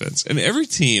their defense, and every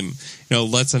team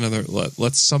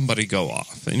lets somebody go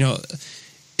off.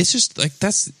 it's just like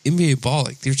that's NBA ball.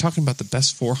 Like you're talking about the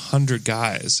best 400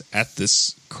 guys at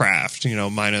this craft,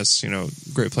 minus,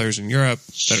 great players in Europe,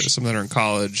 some that are in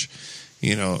college,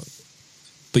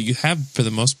 but you have, for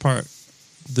the most part,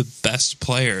 the best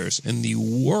players in the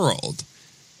world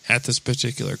at this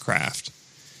particular craft.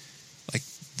 Like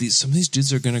some of these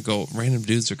dudes random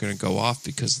dudes are going to go off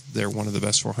because they're one of the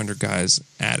best 400 guys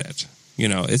at it.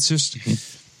 It's just,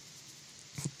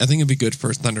 I think it'd be good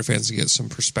for Thunder fans to get some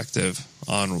perspective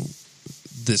on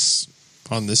this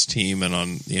team and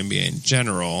on the NBA in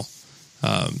general,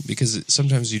 because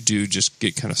sometimes you do just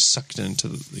get kind of sucked into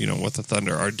what the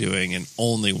Thunder are doing and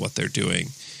only what they're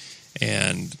doing,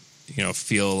 and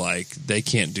feel like they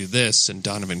can't do this and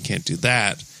Donovan can't do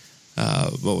that.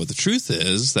 But what the truth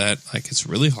is that it's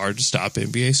really hard to stop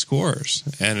NBA scorers,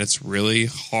 and it's really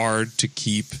hard to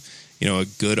keep a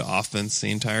good offense the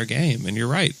entire game. And you're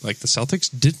right, the Celtics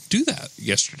didn't do that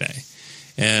yesterday.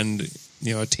 And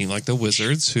a team like the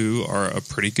Wizards, who are a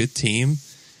pretty good team,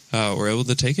 were able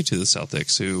to take it to the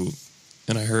Celtics,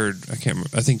 and I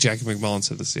think Jackie McMullen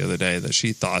said this the other day, that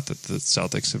she thought that the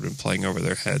Celtics have been playing over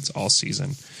their heads all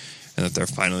season and that they're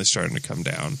finally starting to come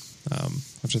down,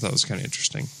 which I thought was kind of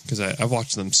interesting, because I've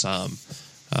watched them some,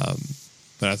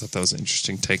 but I thought that was an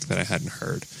interesting take that I hadn't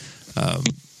heard.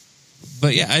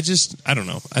 But yeah, I don't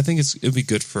know. I think it'd be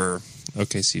good for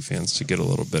OKC fans to get a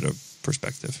little bit of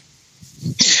perspective.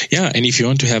 Yeah, and if you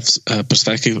want to have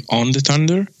perspective on the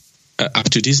Thunder up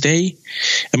to this day,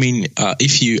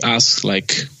 if you ask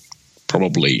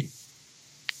probably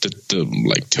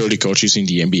the 30 coaches in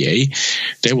the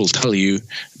NBA, they will tell you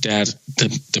that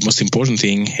the most important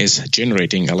thing is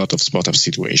generating a lot of spot-up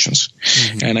situations.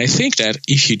 Mm-hmm. And I think that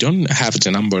if you don't have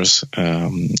the numbers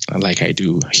like I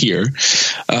do here,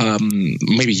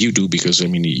 maybe you do because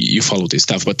you follow this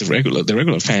stuff, but the regular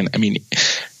fan,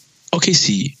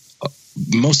 OKC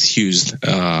most used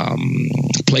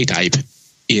play type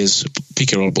is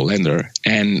pick and roll ball handler,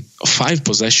 and 5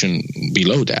 possession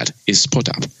below that is spot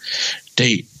up.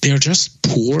 They are just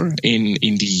poor in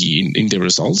the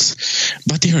results,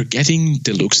 but they are getting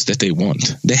the looks that they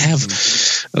want. They have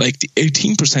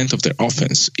 18% of their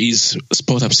offense is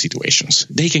spot up situations.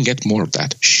 They can get more of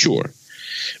that, sure.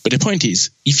 But the point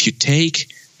is, if you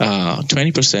take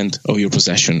 20% of your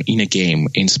possession in a game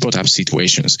in spot up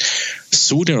situations,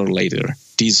 sooner or later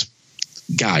these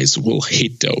guys will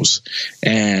hit those,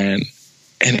 and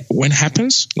when it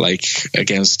happens, like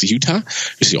against Utah,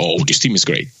 you see, oh, this team is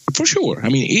great. For sure.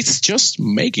 It's just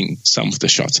making some of the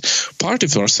shots. Part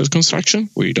of roster construction,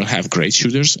 where you don't have great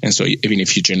shooters, and so even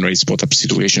if you generate spot-up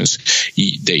situations,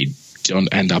 they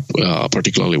don't end up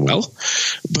particularly well.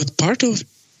 But part of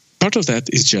that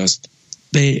is just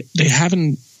they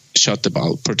haven't shot the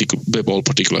ball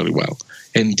particularly well,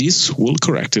 and this will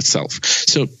correct itself.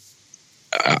 So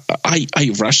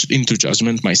I rushed into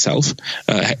judgment myself,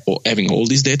 having all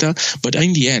this data, but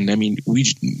in the end,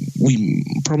 we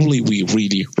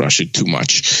really rushed it too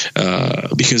much,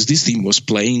 because this team was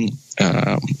playing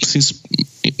since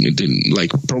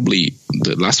probably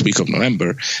the last week of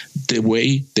November the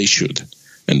way they should,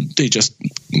 and they just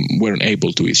weren't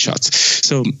able to hit shots.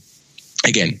 So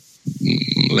again,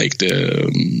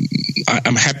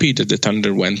 I'm happy that the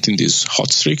Thunder went in this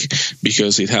hot streak,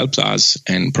 because it helped us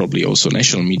and probably also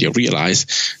national media realize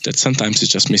that sometimes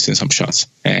it's just missing some shots,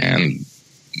 and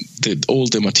all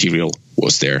the material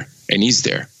was there and is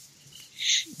there.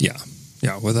 Yeah,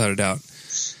 without a doubt.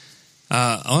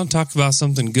 I want to talk about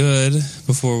something good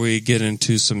before we get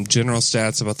into some general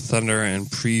stats about the Thunder and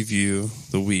preview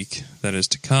the week that is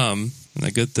to come. And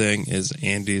the good thing is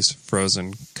Andy's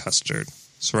frozen custard.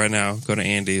 So right now, go to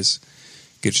Andy's,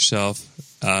 get yourself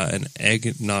an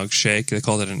eggnog shake. They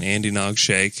call it an Andy Nog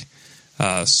shake.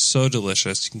 So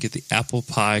delicious. You can get the apple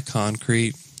pie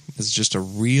concrete. It's just a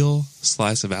real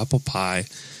slice of apple pie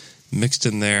mixed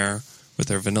in there with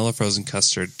their vanilla frozen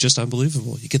custard. Just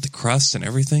unbelievable. You get the crust and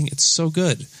everything. It's so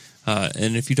good.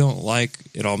 And if you don't like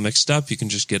it all mixed up, you can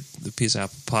just get the piece of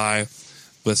apple pie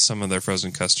with some of their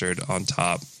frozen custard on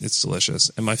top. It's delicious.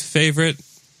 And my favorite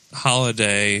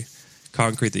holiday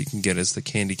concrete that you can get is the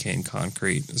candy cane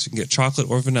concrete. So you can get chocolate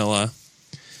or vanilla.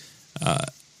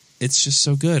 It's just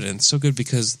so good, and so good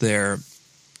because their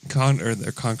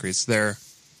concretes, their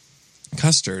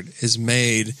custard is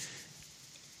made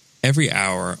every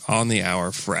hour, on the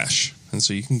hour, fresh. And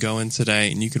so you can go in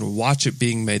today and you can watch it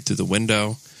being made through the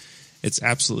window. It's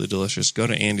absolutely delicious. Go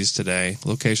to Andy's today.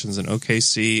 Locations in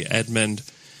OKC, Edmond.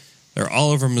 They're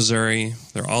all over Missouri.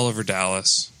 They're all over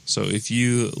Dallas. So if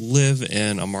you live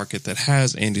in a market that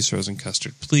has Andy's frozen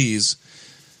custard, please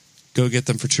go get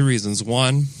them for 2 reasons.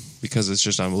 1, because it's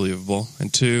just unbelievable.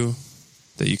 And 2,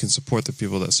 that you can support the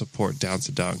people that support Down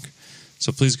to Dunk.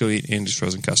 So please go eat Andy's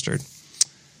frozen custard.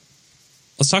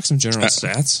 Let's talk some general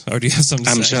stats. Or do you have something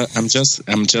to say?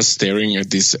 I'm just staring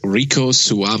at this Rico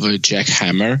Suave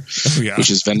Jackhammer, which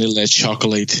is vanilla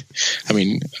chocolate. I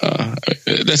mean,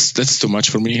 that's too much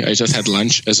for me. I just had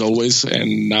lunch as always,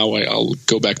 and now I'll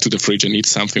go back to the fridge and eat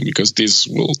something because this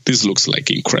looks like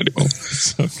incredible.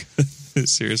 So good. It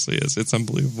seriously is. It's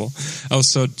unbelievable. I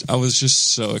was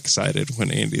just so excited when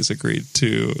Andy's agreed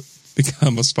to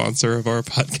become a sponsor of our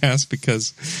podcast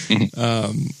because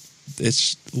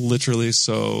it's literally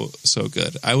so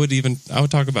good. I would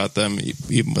talk about them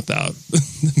even without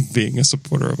being a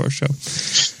supporter of our show.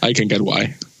 I can get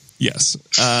why. Yes.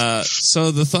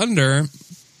 So the Thunder,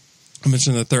 I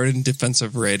mentioned the third in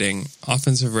defensive rating,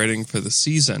 offensive rating for the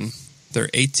season. They're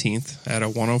 18th at a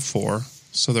 104.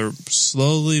 So they're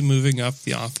slowly moving up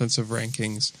the offensive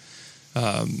rankings.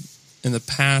 In the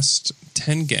past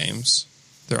 10 games,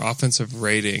 their offensive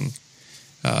rating,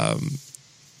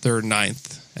 they're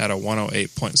 9th at a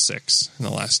 108.6 in the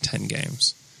last 10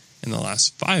 games. In the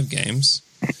last 5 games,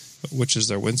 which is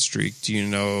their win streak, do you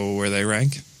know where they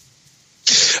rank?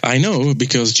 I know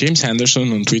because James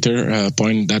Henderson on Twitter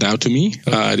pointed that out to me.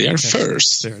 They are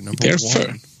first. They're number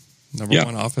one. Number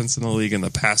one offense in the league in the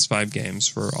past 5 games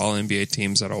for all NBA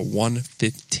teams at a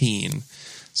 115.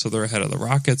 So they're ahead of the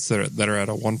Rockets that are at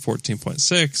a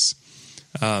 114.6.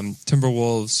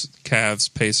 Timberwolves,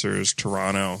 Cavs, Pacers,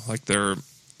 Toronto. Like they're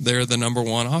the number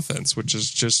one offense, which is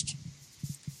just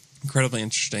incredibly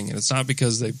interesting. And it's not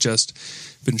because they've just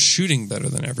been shooting better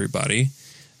than everybody,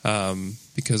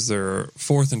 because they're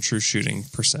 4th in true shooting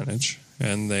percentage,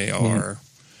 and they are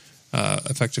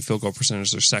effective field goal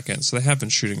percentage, they're 2nd. So they have been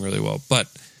shooting really well, but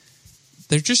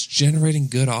they're just generating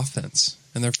good offense,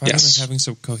 and they're finally having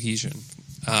some cohesion.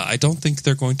 I don't think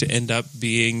they're going to end up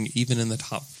being even in the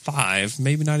top 5,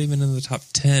 maybe not even in the top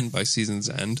 10 by season's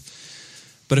end.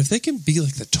 But if they can be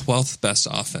like the 12th best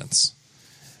offense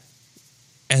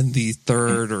and the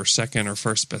 3rd or 2nd or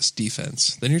 1st best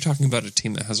defense, then you're talking about a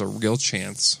team that has a real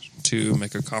chance to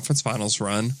make a conference finals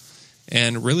run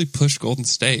and really push Golden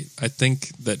State. I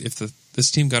think that if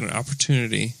this team got an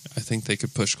opportunity, I think they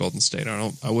could push Golden State.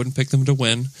 I wouldn't pick them to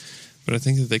win, but I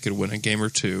think that they could win a game or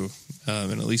two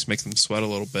and at least make them sweat a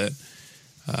little bit,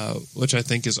 which I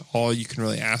think is all you can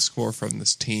really ask for from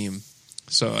this team.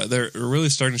 So they're really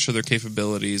starting to show their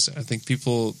capabilities. I think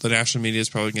the national media is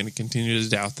probably going to continue to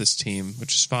doubt this team,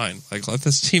 which is fine. Like, let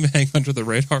this team hang under the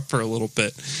radar for a little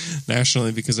bit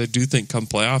nationally, because I do think come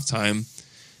playoff time,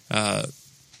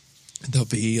 they'll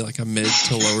be like a mid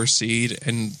to lower seed,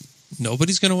 and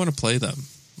nobody's going to want to play them.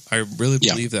 I really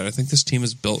believe that. I think this team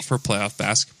is built for playoff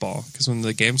basketball, because when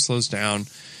the game slows down,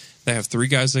 they have 3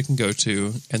 guys they can go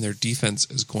to, and their defense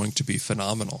is going to be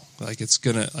phenomenal.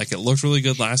 It looked really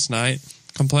good last night.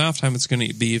 Come playoff time, it's going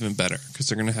to be even better, because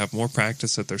they're going to have more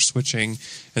practice at their switching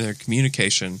and their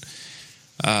communication.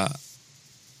 I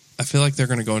feel like they're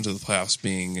going to go into the playoffs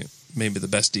being maybe the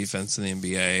best defense in the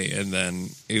NBA, and then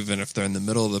even if they're in the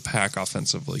middle of the pack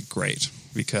offensively, great.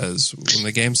 Because when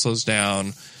the game slows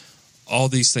down, all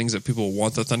these things that people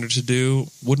want the Thunder to do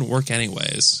wouldn't work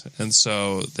anyways. And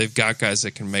so they've got guys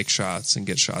that can make shots and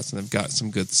get shots, and they've got some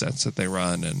good sets that they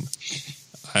run. And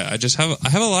I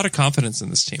have a lot of confidence in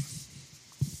this team.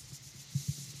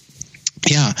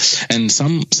 Yeah, and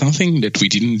something that we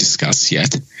didn't discuss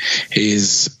yet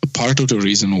is part of the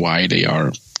reason why they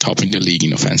are top in the league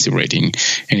in offensive rating,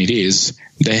 and it is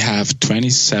they have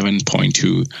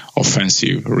 27.2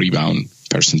 offensive rebound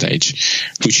percentage,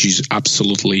 which is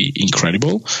absolutely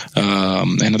incredible.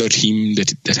 Another team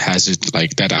that has it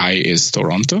like that high is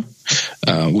Toronto,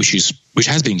 which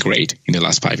has been great in the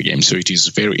last 5 games. So it is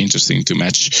very interesting to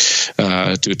match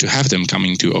to have them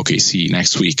coming to OKC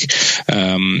next week.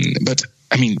 But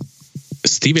I mean,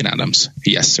 Steven Adams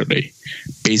yesterday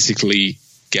basically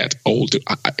get all the.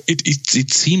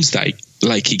 It seems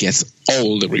like he gets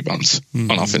all the rebounds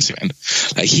on offensive end.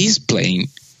 Like, he's playing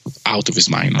out of his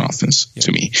mind on offense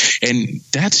to me, and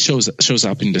that shows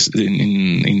up in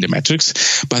the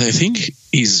metrics. But I think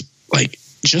is like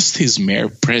just his mere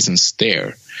presence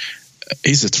there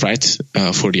is a threat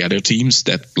for the other teams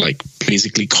that like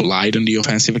basically collide on the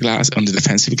defensive glass,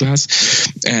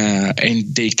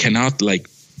 and they cannot like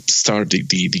start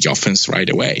the offense right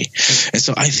away. And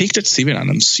so I think that Steven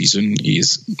Adams' season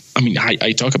is, I mean,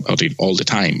 I talk about it all the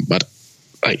time, but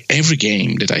like every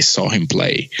game that I saw him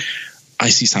play, I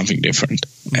see something different,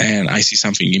 and I see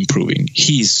something improving.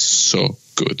 He's so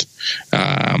good.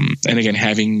 And again,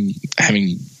 having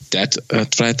that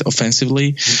threat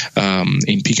offensively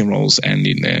in pick and rolls and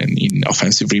in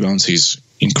offensive rebounds is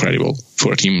incredible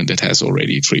for a team that has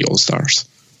already 3 All-Stars.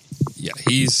 Yeah,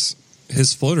 his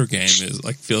floater game is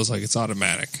feels like it's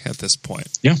automatic at this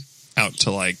point. Yeah, out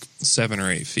to 7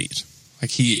 or 8 feet.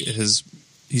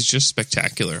 He's just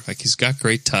spectacular. He's got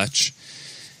great touch.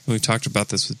 And we talked about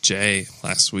this with Jay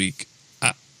last week.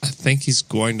 I think he's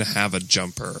going to have a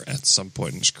jumper at some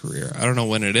point in his career. I don't know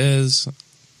when it is.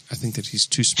 I think that he's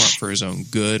too smart for his own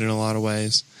good in a lot of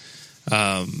ways.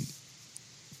 To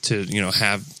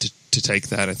take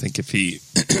that. I think if he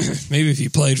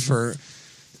played for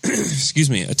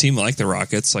a team like the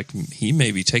Rockets, he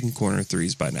may be taking corner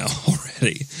threes by now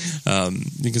already.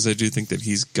 Because I do think that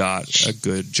he's got a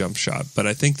good jump shot. But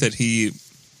I think that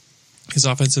his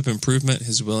offensive improvement,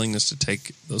 his willingness to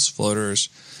take those floaters,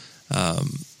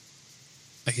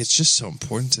 it's just so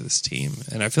important to this team.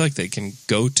 And I feel like they can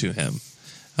go to him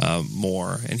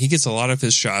more. And he gets a lot of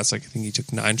his shots. I think he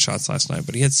took 9 shots last night,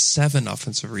 but he had 7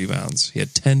 offensive rebounds. He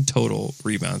had 10 total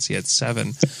rebounds. He had 7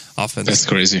 offensive. That's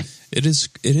crazy. It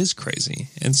is crazy.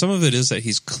 And some of it is that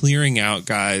he's clearing out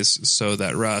guys so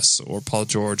that Russ or Paul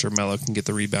George or Melo can get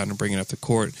the rebound and bring it up the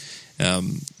court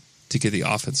to get the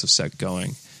offensive set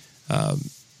going.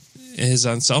 His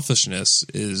unselfishness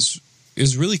is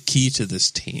really key to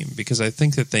this team, because I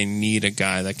think that they need a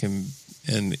guy that can,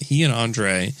 and he and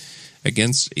Andre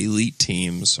against elite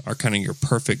teams are kind of your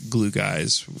perfect glue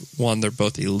guys. One, they're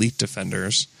both elite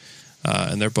defenders,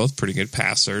 and they're both pretty good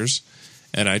passers.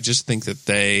 And I just think that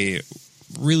they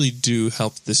really do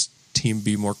help this team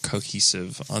be more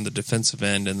cohesive on the defensive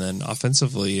end. And then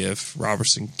offensively, if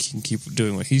Robertson can keep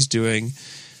doing what he's doing,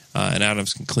 and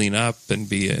Adams can clean up and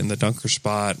be in the dunker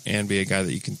spot and be a guy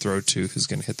that you can throw to who's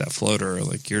going to hit that floater,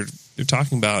 you're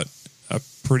talking about a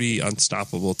pretty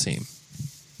unstoppable team.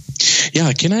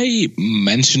 Yeah, can I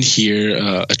mention here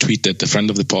a tweet that the friend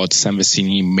of the pod, Sam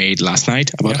Vecini, made last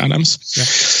night about Adams? Yeah.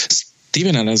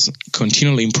 Steven Adams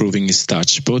continually improving his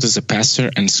touch, both as a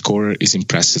passer and scorer, is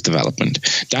impressive development.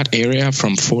 That area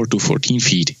from 4 to 14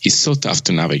 feet is so tough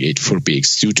to navigate for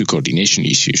bigs due to coordination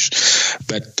issues,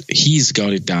 but he's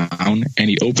got it down and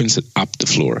it opens up the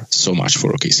floor so much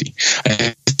for OKC.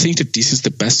 I think that this is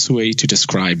the best way to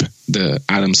describe the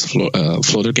Adams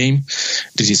floater game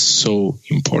that is so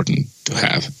important to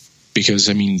have, because,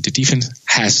 the defense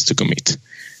has to commit.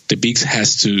 The bigs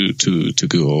has to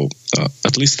go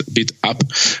at least a bit up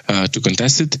to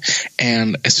contest it,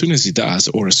 and as soon as he does,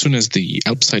 or as soon as the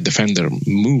outside defender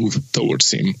move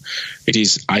towards him, it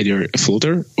is either a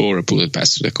floater or a bullet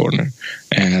pass to the corner.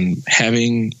 And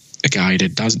having a guy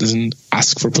that doesn't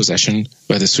ask for possession,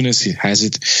 but as soon as he has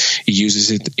it, he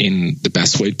uses it in the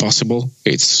best way possible,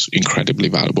 it's incredibly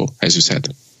valuable, as you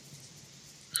said.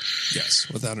 Yes,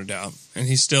 without a doubt. And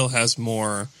he still has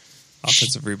more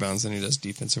offensive rebounds than he does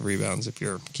defensive rebounds, if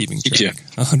you're keeping track. Yeah.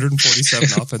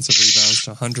 147 offensive rebounds to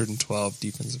 112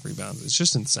 defensive rebounds. It's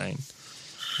just insane.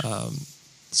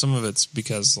 Some of it's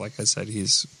because, like I said,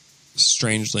 he's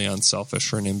strangely unselfish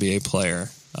for an NBA player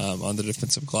on the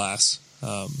defensive glass.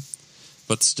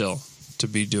 But still, to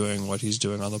be doing what he's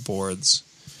doing on the boards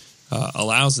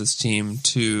allows this team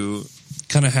to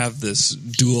kind of have this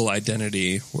dual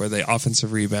identity where they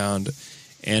offensive rebound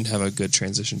and have a good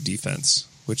transition defense,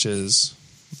 which is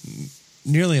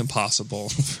nearly impossible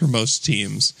for most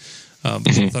teams. But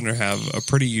the Thunder have a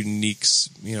pretty unique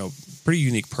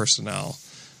personnel.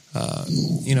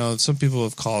 Some people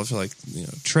have called for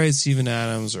trade Steven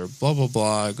Adams or blah blah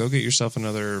blah. Go get yourself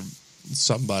another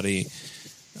somebody.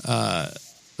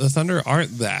 The Thunder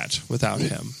aren't that without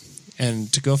him,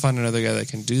 and to go find another guy that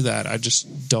can do that, I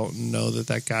just don't know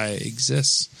that guy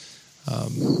exists.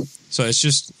 So it's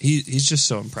just he's just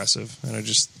so impressive, and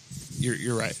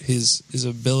you're right. His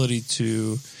ability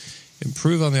to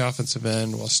improve on the offensive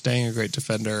end while staying a great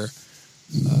defender.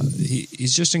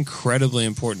 He's just incredibly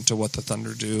important to what the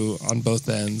Thunder do on both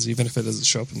ends, even if it doesn't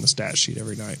show up in the stat sheet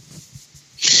every night.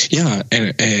 Yeah,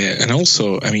 and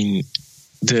also,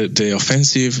 the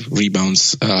offensive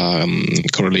rebounds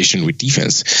correlation with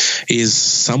defense is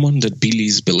someone that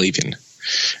Billy's believe in.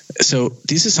 So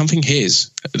this is something his.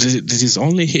 This is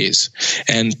only his,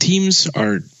 and teams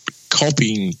are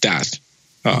copying that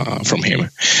from him.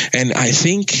 And I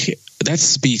think that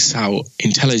speaks how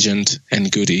intelligent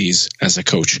and good he is as a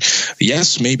coach.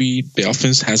 Yes, maybe the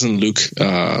offense hasn't looked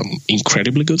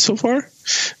incredibly good so far,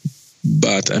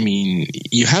 but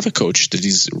you have a coach that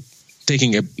is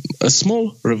taking a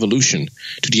small revolution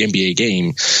to the NBA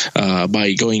game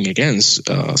by going against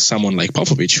someone like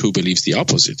Popovich, who believes the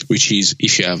opposite, which is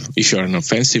if you're an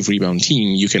offensive rebound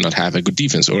team, you cannot have a good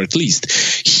defense, or at least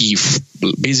he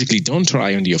basically don't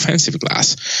try on the offensive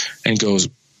glass and goes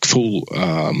full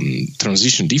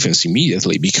transition defense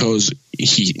immediately, because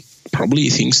he probably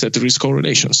thinks that there is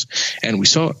correlations. And we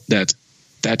saw that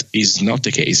that is not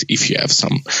the case if you have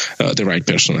the right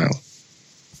personnel.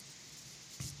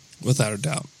 Without a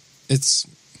doubt.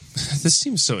 This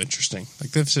team's so interesting.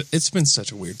 Like, it's been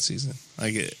such a weird season.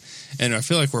 And I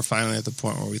feel like we're finally at the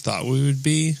point where we thought we would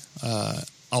be a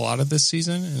lot of this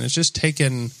season, and it's just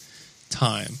taken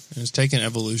time, and it's taken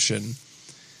evolution.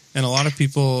 And a lot of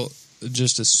people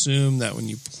just assume that when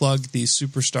you plug these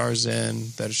superstars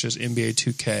in, that it's just NBA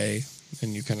 2K,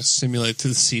 and you kind of simulate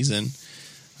through the season.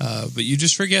 But you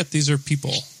just forget these are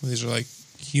people. These are like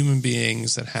human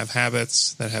beings that have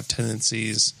habits, that have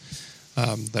tendencies,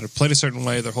 that have played a certain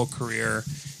way their whole career.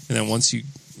 And then once you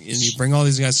bring all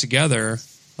these guys together,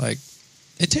 like,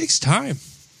 it takes time.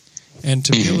 And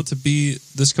to be able to be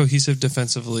this cohesive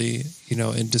defensively,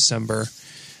 in December,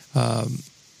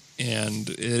 and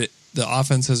the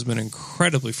offense has been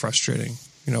incredibly frustrating.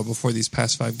 Before these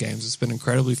past 5 games, it's been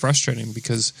incredibly frustrating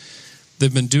because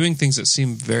they've been doing things that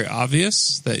seem very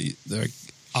obvious, that they're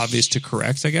obvious to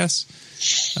correct, I guess.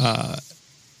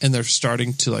 And they're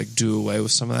starting to like do away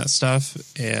with some of that stuff.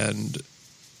 And,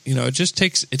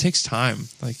 it takes time.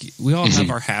 Like, we all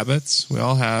have our habits. We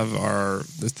all have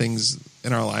the things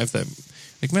in our life that,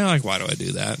 like, man, like, why do I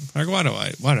do that? Like, why do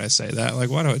I say that? Like,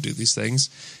 why do I do these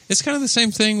things? It's kind of the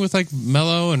same thing with like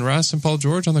Melo and Russ and Paul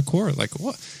George on the court. Like,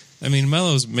 what? I mean,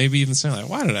 Melo's maybe even saying, like,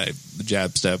 why did I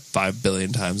jab step 5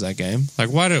 billion times that game? Like,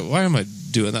 why am I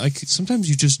doing that? Like, sometimes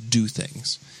you just do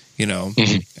things,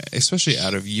 especially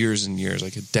out of years and years,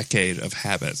 like a decade of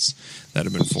habits that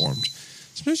have been formed.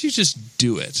 Sometimes you just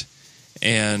do it.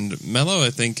 And Melo, I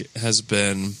think, has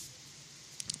been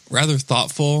rather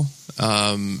thoughtful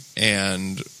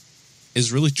and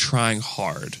is really trying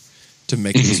hard to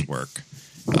make this work,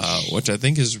 which I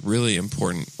think is really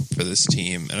important for this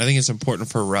team. And I think it's important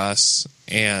for Russ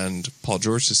and Paul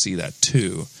George to see that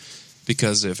too,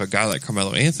 because if a guy like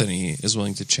Carmelo Anthony is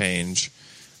willing to change,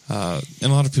 and a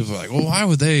lot of people are like, well, why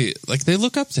would they, like, they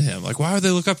look up to him. Like, why would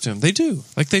they look up to him? They do.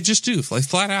 Like, they just do. Like,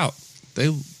 flat out.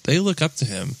 They look up to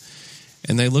him,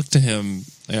 and they look to him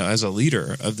as a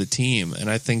leader of the team. And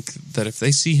I think that if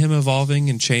they see him evolving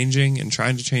and changing and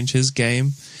trying to change his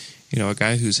game, a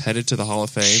guy who's headed to the Hall of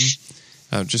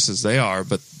Fame, just as they are,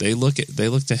 but they look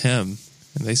to him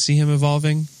and they see him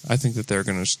evolving, I think that they're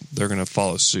gonna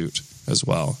follow suit as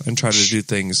well and try to do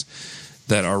things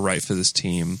that are right for this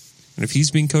team. And if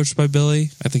he's being coached by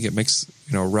Billy, I think it makes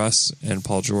Russ and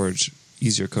Paul George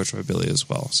easier coached by Billy as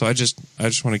well. So I just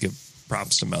want to give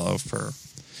props to Melo for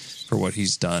what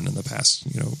he's done in the past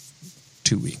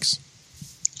 2 weeks.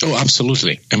 Oh,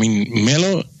 absolutely. I mean,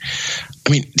 Melo. I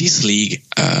mean, this league.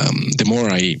 The more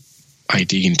I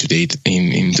dig into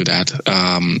that,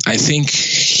 I think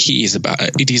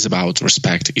it is about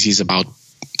respect. It is about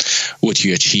what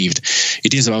you achieved.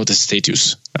 It is about the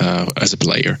status as a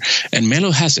player, and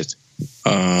Melo has it.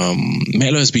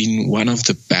 Melo has been one of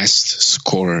the best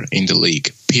scorer in the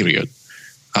league. Period.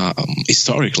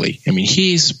 Historically, I mean,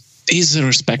 he's a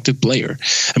respected player.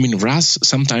 I mean, Russ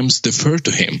sometimes deferred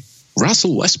to him.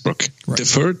 Russell Westbrook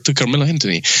deferred to Carmelo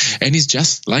Anthony, and he's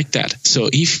just like that. So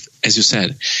if, as you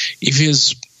said, if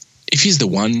he's the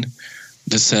one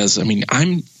that says, I mean,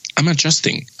 I'm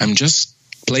adjusting, I'm just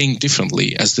playing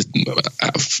differently as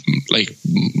like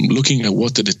looking at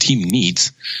what the team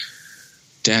needs,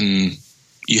 then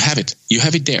you have it. You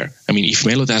have it there. I mean, if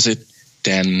Melo does it,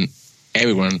 then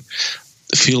everyone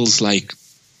feels like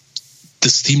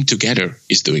this team together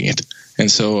is doing it. And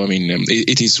so, I mean,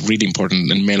 it is really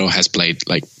important. And Melo has played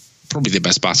like probably the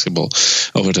best basketball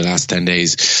over the last 10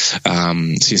 days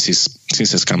since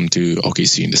he's come to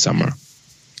OKC in the summer.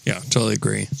 Yeah, totally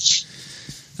agree.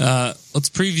 Let's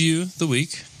preview the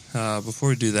week. Before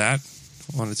we do that,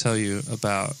 I want to tell you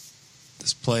about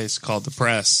this place called The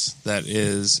Press that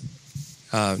is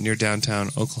near downtown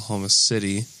Oklahoma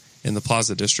City in the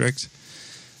Plaza District.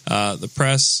 The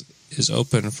Press is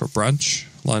open for brunch,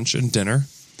 lunch, and dinner.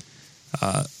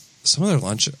 Some of their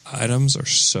lunch items are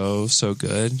so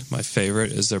good. My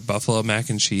favorite is their buffalo mac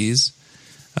and cheese.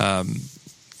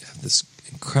 This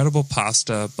incredible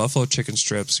pasta, buffalo chicken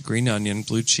strips, green onion,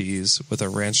 blue cheese with a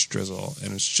ranch drizzle,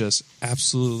 and it's just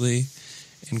absolutely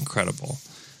incredible.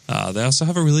 They also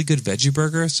have a really good veggie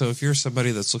burger, so if you're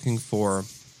somebody that's looking for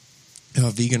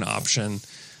a vegan option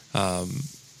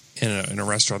in a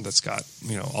restaurant that's got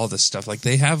all this stuff, like,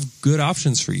 they have good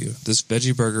options for you. This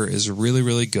veggie burger is really,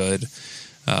 really good.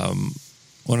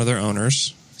 One of their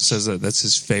owners says that that's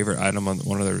his favorite item on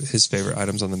his favorite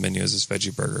items on the menu is this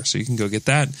veggie burger. So you can go get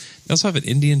that. They also have an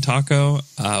Indian taco,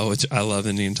 which I love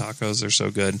Indian tacos. They're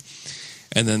so good.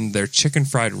 And then their chicken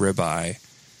fried ribeye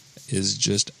is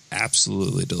just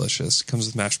absolutely delicious. It comes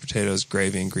with mashed potatoes,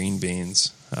 gravy, and green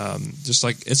beans. It's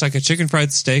like a chicken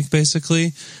fried steak,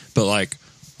 basically, but like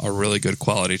a really good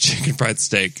quality chicken fried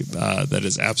steak that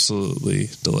is absolutely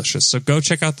delicious. So go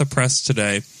check out the Press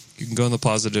today. You can go in the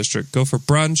Plaza District, go for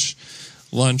brunch,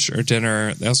 lunch, or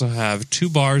dinner. They also have 2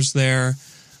 bars there.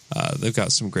 They've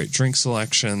got some great drink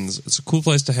selections. It's a cool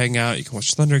place to hang out. You can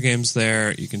watch Thunder games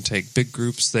there. You can take big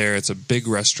groups there. It's a big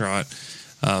restaurant.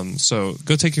 So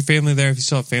go take your family there if you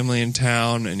still have family in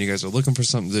town and you guys are looking for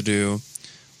something to do.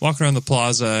 Walking around the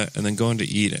plaza and then going to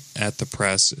eat at the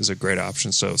Press is a great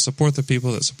option. So support the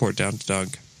people that support Down to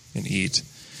Dunk and eat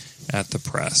at the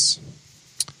Press.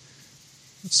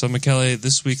 So, Michele,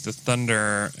 this week the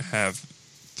Thunder have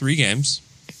 3 games.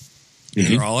 And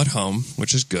they're all at home,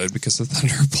 which is good because the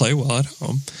Thunder play well at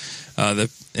home. And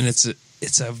it's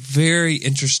a very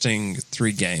interesting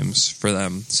 3 games for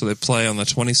them. So they play on the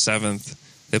 27th.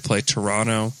 They play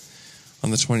Toronto.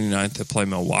 On the 29th, they play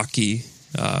Milwaukee.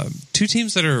 2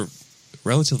 teams that are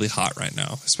relatively hot right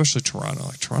now, especially Toronto.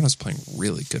 Like Toronto's playing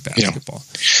really good basketball.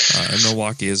 And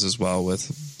Milwaukee is as well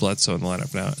with Bledsoe in the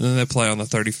lineup now. And then they play on the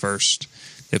 31st.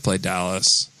 They play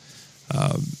Dallas.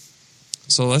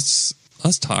 So let's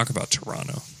talk about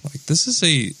Toronto. Like this is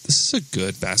a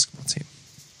good basketball team.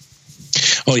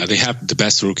 Oh yeah, they have the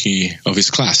best rookie of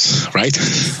his class, right?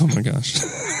 Oh my gosh.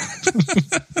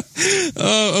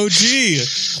 Oh, OG,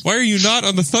 why are you not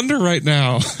on the Thunder right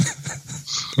now?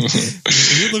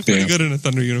 He would look pretty good in a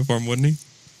Thunder uniform, wouldn't he?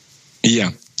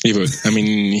 Yeah, he would. I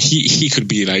mean, he could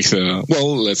be like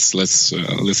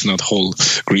let's not hold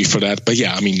grief for that. But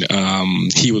yeah, I mean,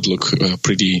 he would look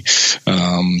pretty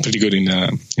good in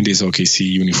this OKC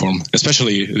uniform,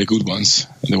 especially the good ones,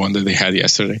 the one that they had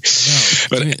yesterday. No,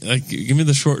 but give me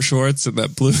the short shorts and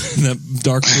that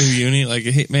dark blue uni. Like,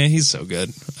 hey, man, he's so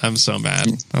good. I'm so mad.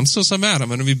 I'm still so mad. I'm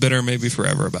going to be bitter maybe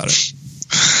forever about it.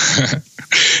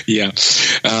 Yeah.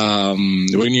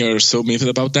 When you're so miffed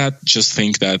about that, just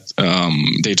think that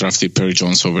they drafted Perry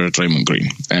Jones over Draymond Green,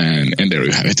 and there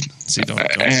you have it. See, don't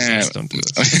do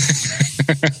this.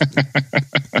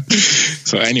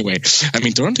 So anyway, I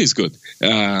mean, Toronto is good.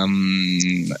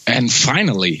 And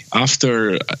finally,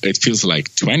 after it feels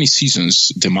like 20 seasons,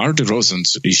 DeMar DeRozan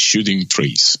is shooting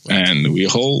threes. And we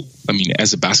all, I mean,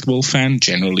 as a basketball fan,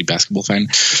 generally basketball fan,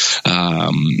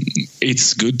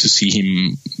 it's good to see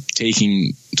him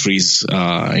taking threes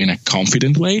in a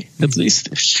confident way, at least.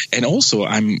 And also,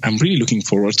 I'm really looking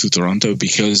forward to Toronto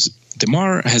because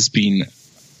DeMar has been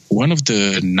one of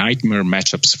the nightmare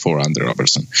matchups for Andre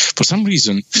Robertson. For some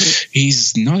reason,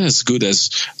 he's not as good as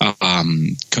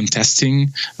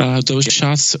contesting those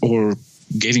shots or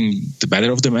getting the better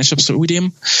of the matchups with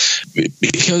him.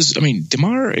 Because, I mean,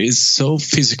 DeMar is so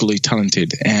physically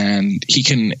talented and he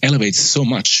can elevate so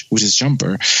much with his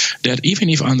jumper that even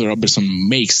if Andre Robertson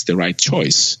makes the right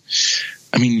choice,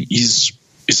 I mean,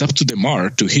 it's up to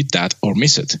DeMar to hit that or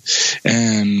miss it.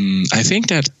 And I think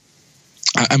that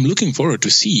I'm looking forward to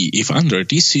see if Andre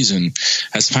this season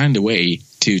has found a way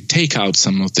to take out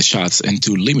some of the shots and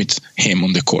to limit him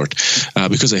on the court,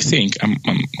 because I think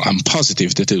I'm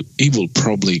positive that he will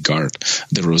probably guard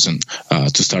DeRozan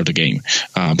to start the game,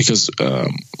 because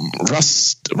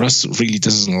Russ really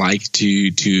doesn't like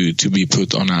to be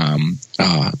put on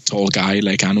a tall guy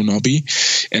like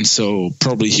Anunoby, and so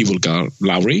probably he will guard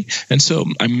Lowry, and so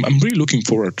I'm really looking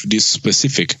forward to this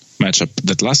specific matchup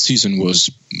that last season was,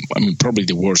 I mean, probably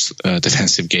the worst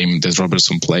defensive game that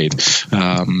Robertson played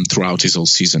throughout his whole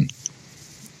season.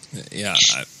 Yeah,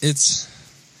 it's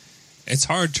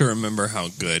hard to remember how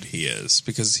good he is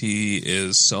because he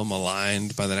is so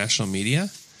maligned by the national media.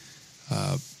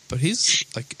 But he's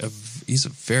he's a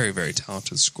very, very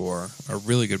talented scorer, a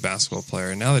really good basketball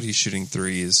player. And now that he's shooting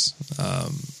threes,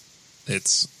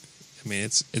 it's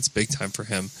big time for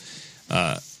him.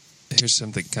 Here's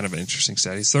something kind of an interesting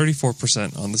stat. He's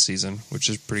 34% on the season, which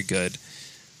is pretty good.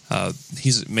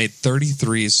 He's made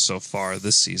 33s so far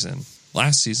this season.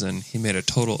 Last season, he made a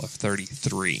total of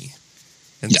 33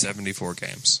 in 74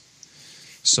 games.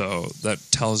 So that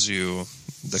tells you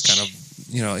the kind of,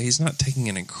 he's not taking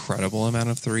an incredible amount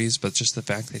of threes, but just the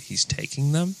fact that he's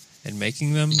taking them and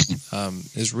making them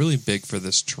is really big for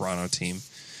this Toronto team.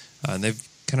 And they've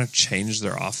kind of changed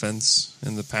their offense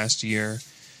in the past year.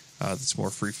 It's more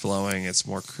free-flowing. It's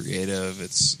more creative.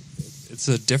 It's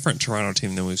a different Toronto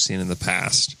team than we've seen in the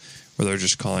past, where they're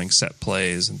just calling set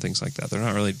plays and things like that. They're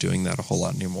not really doing that a whole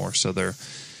lot anymore. So they're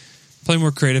playing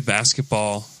more creative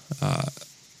basketball,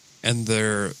 and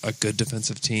they're a good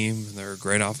defensive team, and they're a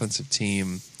great offensive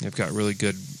team. They've got really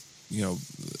good,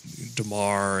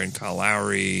 DeMar and Kyle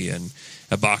Lowry and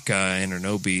Ibaka and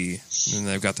Anunoby, and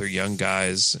they've got their young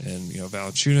guys, and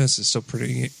Valanciunas is still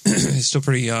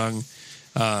pretty young.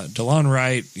 DeLon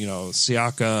Wright,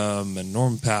 Siakam and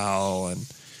Norm Powell, and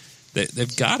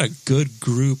they've got a good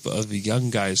group of young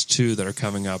guys too that are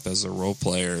coming up as their role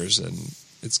players, and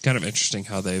it's kind of interesting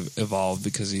how they've evolved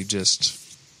because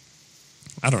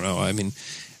I don't know. I mean,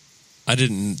 I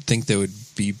didn't think they would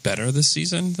be better this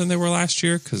season than they were last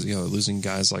year because losing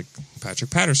guys like Patrick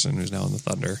Patterson, who's now in the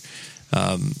Thunder.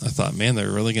 I thought, man,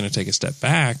 they're really going to take a step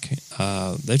back.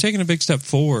 They've taken a big step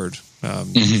forward.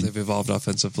 They've evolved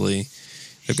offensively.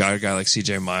 They've got a guy like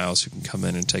CJ Miles who can come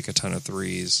in and take a ton of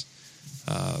threes.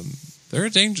 They're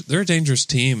a dangerous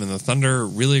team, and the Thunder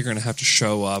really are going to have to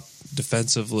show up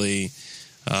defensively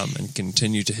and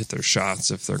continue to hit their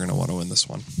shots if they're going to want to win this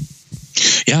one.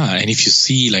 Yeah, and if you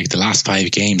see like the last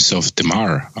 5 games of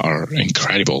DeMar are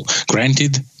incredible.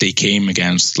 Granted, they came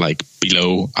against like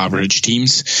below average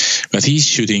teams, but he's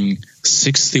shooting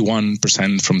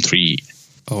 61% from 3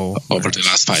 over the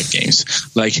last 5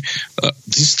 games. Like,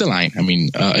 this is the line. I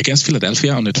mean, against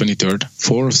Philadelphia on the 23rd,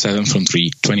 4 of 7 from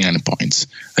 3, 29 points.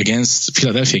 Against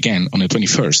Philadelphia again on the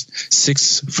 21st,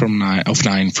 6 of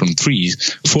 9 from 3,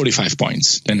 45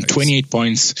 points. Then 28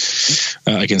 points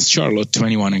against Charlotte,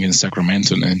 21 against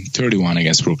Sacramento, and 31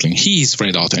 against Brooklyn. He's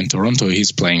red hot, and Toronto,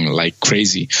 he's playing like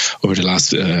crazy over the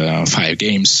last 5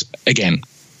 games. Again,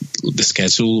 the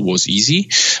schedule was easy,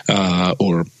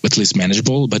 or at least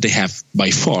manageable, but they have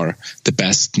by far the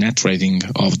best net rating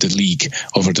of the league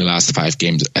over the last 5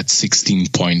 games at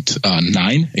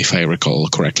 16.9, if I recall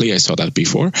correctly. I saw that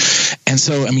before. And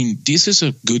so, I mean, this is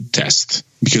a good test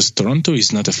because Toronto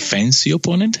is not a fancy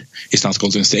opponent. It's not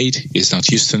Golden State. It's not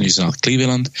Houston. It's not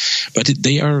Cleveland. But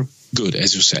they are good,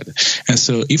 as you said. And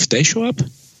so if they show up,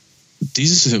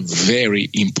 this is a very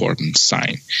important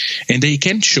sign. And they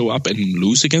can show up and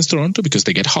lose against Toronto because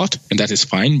they get hot, and that is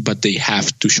fine, but they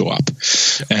have to show up.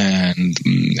 Yeah.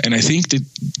 And I think that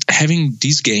having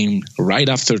this game right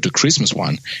after the Christmas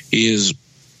one is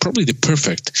probably the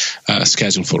perfect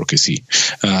schedule for OKC,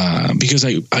 because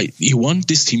you want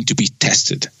this team to be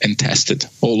tested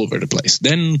all over the place.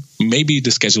 Then maybe the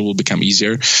schedule will become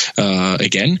easier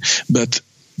again, but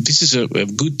this is a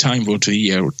good time of the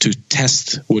year to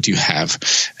test what you have.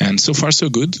 And so far, so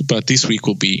good. But this week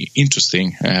will be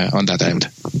interesting on that end.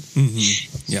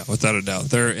 Mm-hmm. Yeah, without a doubt.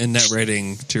 They're in net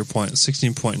rating, to your point,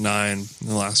 16.9 in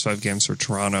the last 5 games for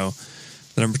Toronto.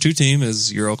 The number 2 team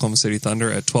is your Oklahoma City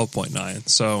Thunder at 12.9.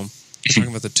 So you're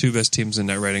talking about the 2 best teams in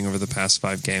net rating over the past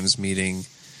 5 games meeting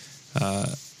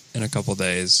in a couple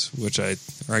days, or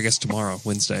I guess tomorrow,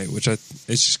 Wednesday, it's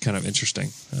just kind of interesting.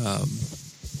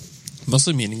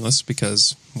 Mostly meaningless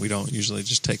because we don't usually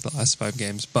just take the last 5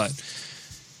 games, but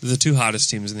the 2 hottest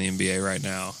teams in the NBA right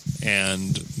now,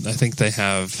 and I think they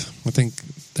have a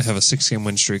 6-game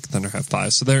win streak. Thunder have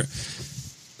 5, so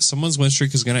someone's win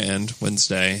streak is going to end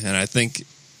Wednesday, and I think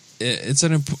it's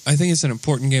an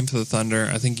important game for the Thunder.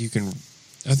 I think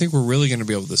we're really going to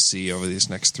be able to see over these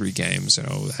next 3 games.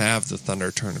 Have the Thunder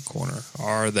turn a corner?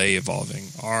 Are they evolving?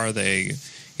 Are they,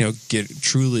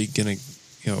 truly going to?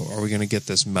 Are we going to get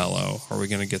this Melo? Are we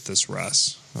going to get this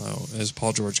Russ? Is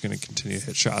Paul George going to continue to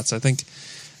hit shots? I think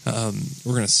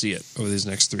we're going to see it over these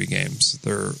next 3 games.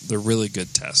 They're really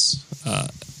good tests.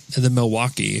 And then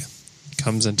Milwaukee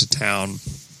comes into town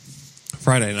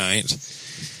Friday night,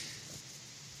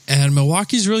 and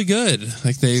Milwaukee's really good.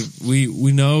 Like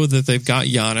we know that they've got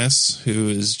Giannis, who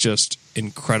is just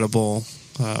incredible.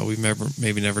 We've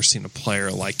maybe never seen a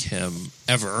player like him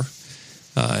ever.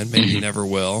 And maybe never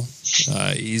will.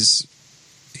 He's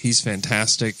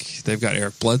fantastic. They've got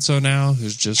Eric Bledsoe now,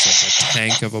 who's just like a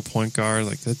tank of a point guard.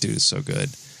 Like, that dude is so good.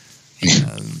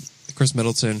 Chris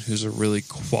Middleton, who's a really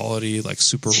quality, like,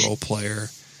 super role player.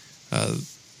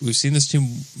 We've seen this team,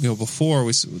 before.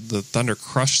 The Thunder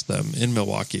crushed them in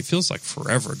Milwaukee. It feels like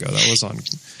forever ago. That was on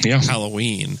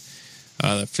Halloween.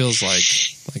 That feels like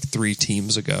 3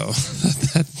 teams ago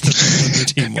that the Thunder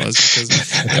team was,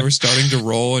 because they were starting to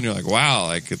roll, and you're like, wow,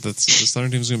 like this Thunder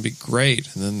team is going to be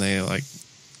great, and then they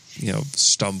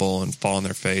stumble and fall on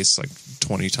their face like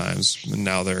 20 times, and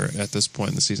now they're at this point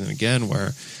in the season again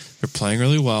where they're playing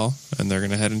really well, and they're going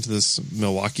to head into this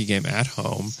Milwaukee game at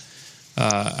home.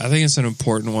 I think it's an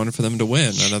important one for them to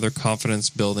win, another confidence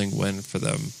building win for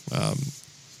them,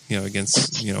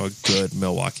 against a good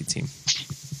Milwaukee team.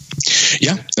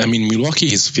 Yeah, I mean,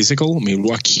 Milwaukee is physical.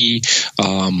 Milwaukee,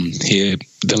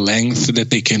 the length that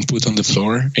they can put on the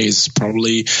floor is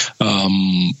probably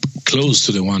close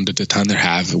to the one that the Thunder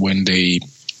have when they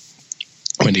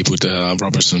when they put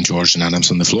Robertson, George, and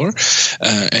Adams on the floor.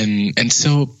 And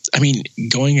so, I mean,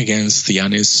 going against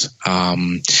Giannis,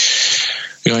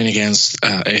 going against,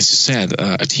 as you said,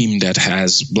 a team that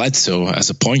has Bledsoe as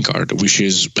a point guard, which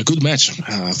is a good match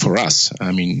for us.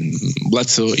 I mean,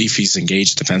 Bledsoe, if he's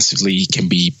engaged defensively, can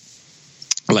be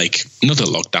like not a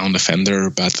lockdown defender,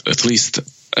 but at least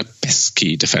a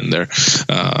pesky defender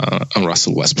on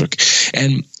Russell Westbrook.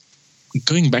 And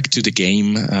going back to the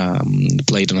game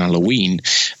played on Halloween,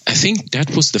 I think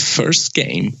that was the first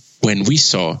game when we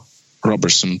saw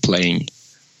Robertson playing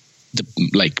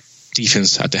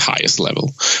defense at the highest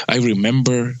level. I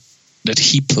remember that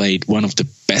he played one of the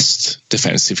best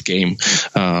defensive game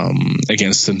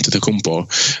against Antetokounmpo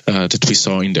that we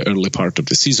saw in the early part of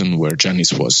the season, where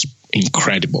Giannis was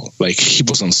incredible. Like, he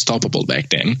was unstoppable back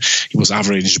then. He was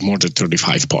averaging more than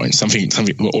 35 points, something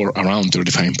or around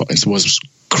 35 points. It was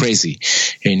crazy.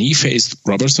 And he faced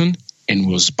Robertson and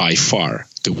was by far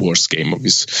the worst game of the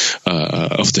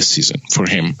season for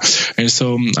him. And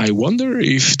so I wonder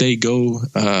if they go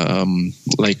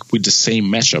with the same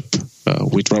matchup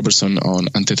with Robertson on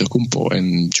Antetokounmpo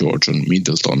and George on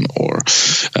Middleton or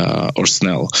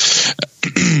Snell,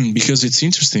 because it's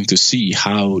interesting to see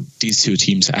how these two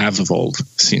teams have evolved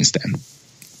since then.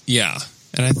 Yeah,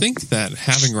 and I think that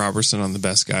having Robertson on the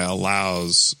best guy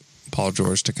allows Paul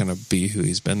George to kind of be who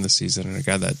he's been this season, and a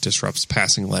guy that disrupts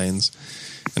passing lanes,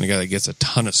 and a guy that gets a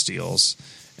ton of steals,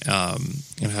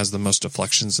 and has the most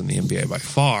deflections in the NBA by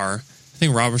far. I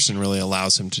think Robertson really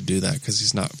allows him to do that because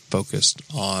he's not focused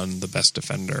on the best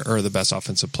defender or the best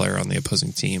offensive player on the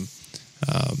opposing team.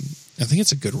 I think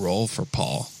it's a good role for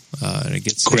Paul, and it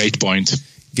gets point.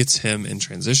 Gets him in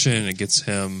transition. It gets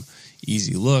him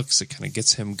easy looks. It kind of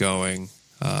gets him going.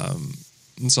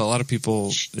 And so a lot of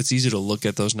people, it's easy to look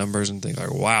at those numbers and think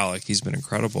like, wow, like he's been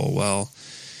incredible. Well,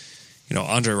 you know,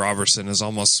 Andre Robertson is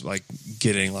almost like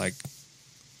getting like,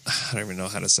 I don't even know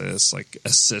how to say this, like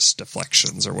assist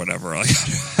deflections or whatever. Like,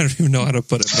 I don't even know how to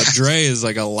put it. But Dre is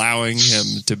like allowing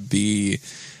him to be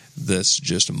this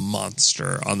just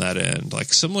monster on that end.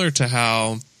 Like similar to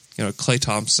how, you know, Klay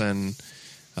Thompson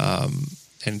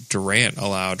and Durant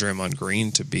allow Draymond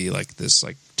Green to be like this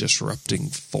like disrupting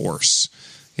force,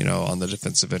 you know, on the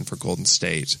defensive end for Golden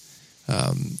State.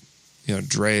 You know,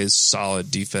 Dre's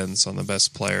solid defense on the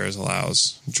best players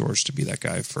allows George to be that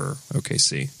guy for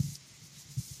OKC.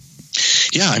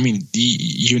 Yeah, I mean,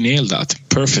 you nailed that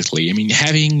perfectly. I mean,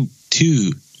 having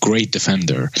two great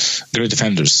defenders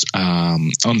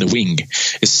on the wing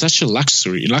is such a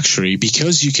luxury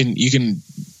because you can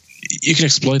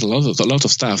exploit a lot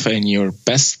of stuff, and you're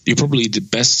probably the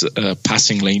best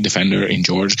passing lane defender in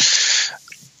George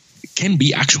can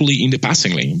be actually in the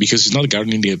passing lane because he's not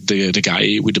guarding the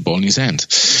guy with the ball in his hands.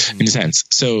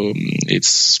 So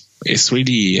it's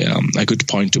really a good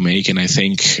point to make, and I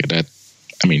think that,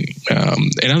 I mean,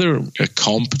 another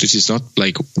comp that is not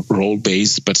like role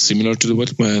based but similar to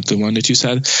the one that you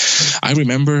said. I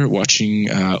remember watching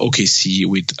OKC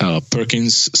with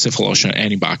Perkins, Cephalosha,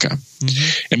 and Ibaka.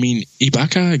 Mm-hmm. I mean,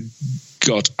 Ibaka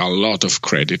got a lot of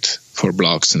credit for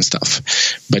blocks and stuff,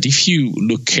 but if you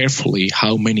look carefully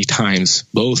how many times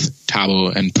both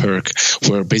Thabo and Perk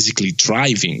were basically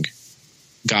driving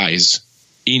guys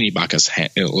in Ibaka's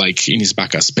in his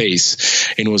Ibaka space,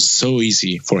 and it was so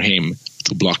easy for him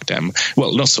to block them.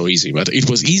 Well, not so easy, but it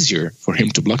was easier for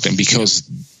him to block them because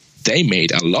they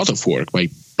made a lot of work by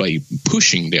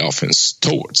pushing the offense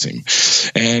towards him.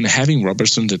 And having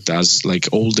Robertson that does like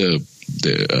all the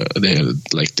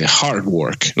hard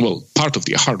work, well, part of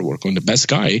the hard work on the best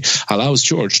guy allows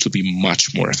George to be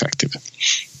much more effective.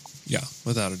 Yeah,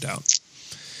 without a doubt.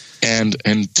 And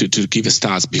to give a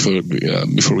stats before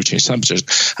we change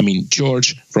subject, I mean,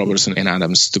 George, Robertson, and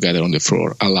Adams together on the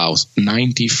floor allows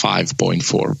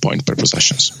 95.4 points per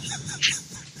possessions.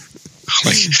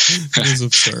 That is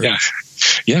absurd.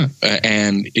 Yeah.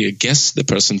 And guess the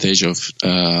percentage of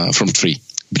from three,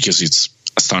 because it's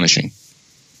astonishing.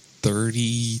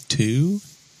 32?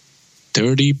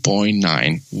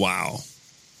 30.9. Wow.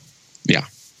 Yeah.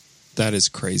 That is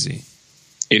crazy.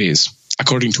 It is.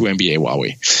 According to NBA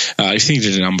Huawei. I think that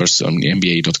the numbers on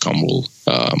NBA.com will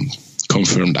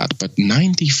confirm that. But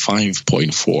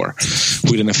 95.4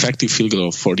 with an effective field goal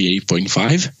of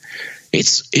 48.5,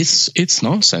 it's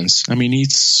nonsense. I mean,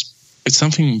 it's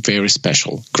something very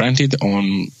special. Granted,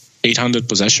 on 800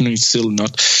 possession, it's still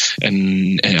not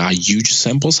a huge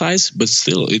sample size, but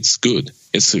still, it's good.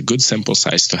 It's a good sample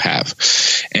size to have.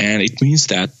 And it means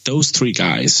that those three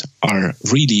guys are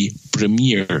really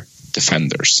premier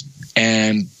defenders.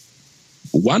 And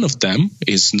one of them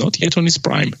is not yet on his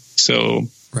prime. So,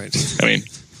 right. I mean,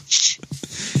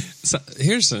 so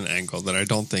here's an angle that I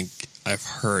don't think I've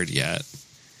heard yet.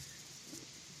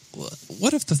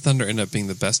 What if the Thunder end up being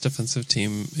the best defensive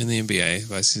team in the NBA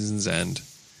by season's end,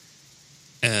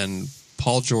 and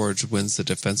Paul George wins the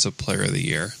Defensive Player of the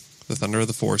Year? The Thunder are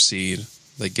the 4 seed.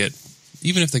 They get,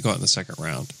 even if they go out in the second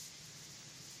round.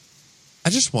 I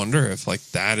just wonder if like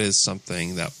that is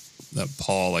something that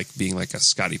Paul, like being like a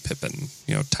Scottie Pippen,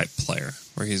 type player,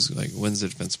 where he's like wins the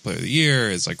Defensive Player of the Year,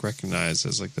 is like recognized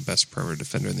as like the best perimeter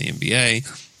defender in the NBA.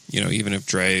 Even if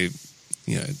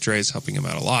Dre's helping him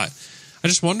out a lot. I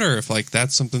just wonder if like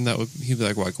that's something that he'd be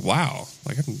like wow,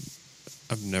 like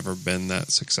I've never been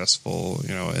that successful,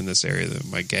 in this area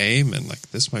of my game, and like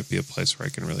this might be a place where I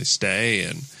can really stay,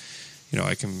 and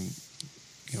I can,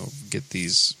 get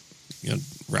these,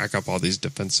 rack up all these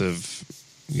defensive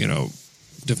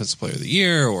Player of the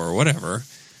Year or whatever.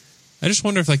 I just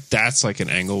wonder if like that's like an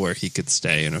angle where he could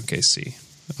stay in OKC.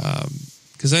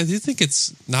 Because I do think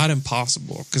it's not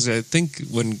impossible. Because I think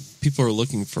when people are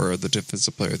looking for the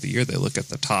Defensive Player of the Year, they look at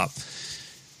the top,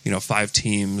 5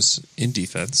 teams in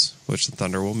defense, which the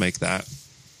Thunder will make that.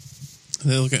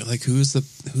 And they look at like who's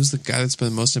the guy that's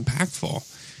been most impactful.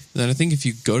 And then I think if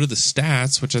you go to the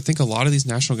stats, which I think a lot of these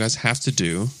national guys have to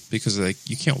do, because like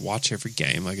you can't watch every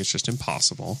game, like it's just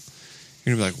impossible.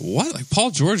 You're gonna be like, what? Like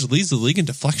Paul George leads the league in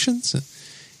deflections.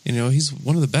 He's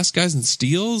one of the best guys in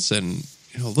steals, and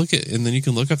and then you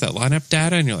can look up that lineup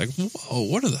data, and you're like, whoa,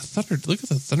 what are the Thunder? Look at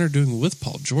the Thunder doing with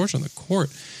Paul George on the court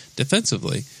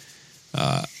defensively.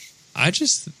 I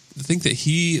just think that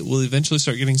he will eventually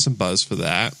start getting some buzz for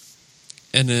that,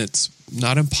 and it's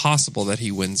not impossible that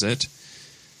he wins it.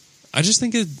 I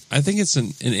think it's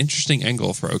an interesting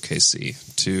angle for OKC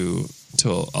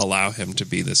to allow him to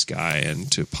be this guy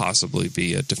and to possibly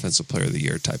be a Defensive Player of the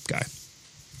Year type guy.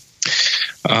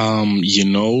 You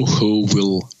know who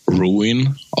will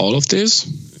ruin all of this?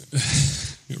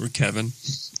 Kevin.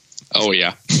 Oh,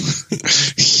 yeah.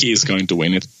 He's going to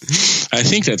win it. I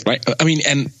think that's right. I mean,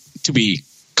 and to be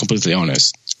completely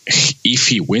honest, if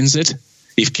he wins it,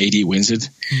 if KD wins it,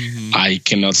 I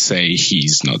cannot say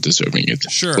he's not deserving it.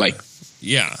 Sure.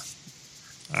 Yeah.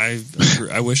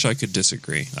 I wish I could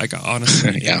disagree.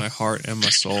 Honestly, in my heart and my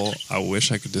soul, I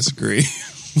wish I could disagree.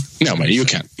 No, man, you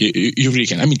can. You really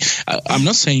can. I mean, I'm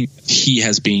not saying he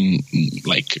has been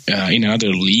in another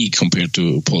league compared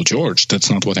to Paul George. That's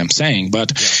not what I'm saying.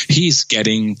 But he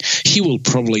will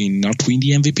probably not win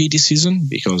the MVP this season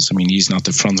because, I mean, he's not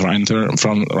the front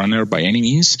runner by any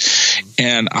means.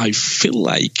 And I feel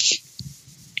like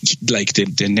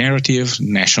the narrative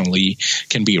nationally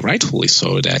can be rightfully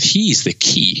so that he is the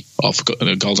key of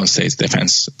Golden State's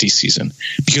defense this season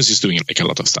because he's doing a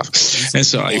lot of stuff. And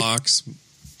so blocks.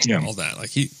 All that.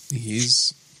 Like he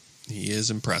is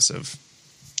impressive.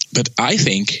 But I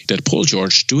think that Paul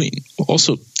George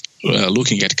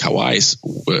looking at Kawhi's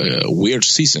weird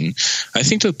season, I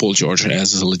think that Paul George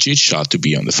has a legit shot to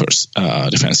be on the first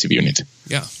defensive unit.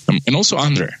 Yeah. And also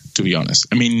under, to be honest.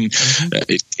 I mean,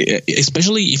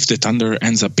 especially if the Thunder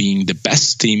ends up being the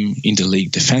best team in the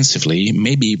league defensively,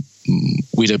 maybe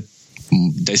with a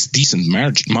decent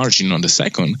margin on the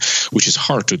second, which is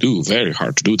hard to do, very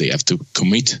hard to do. They have to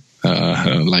commit for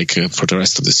the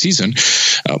rest of the season.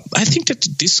 I think that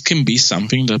this can be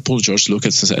something that Paul George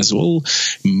looks at as well.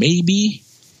 Maybe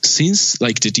since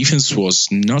the defense was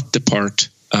not the part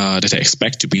that I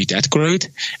expect to be that great,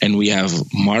 and we have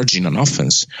margin on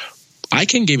offense, I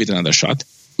can give it another shot.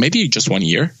 Maybe just 1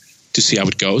 year. To see how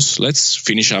it goes. Let's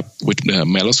finish up with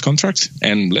Melo's contract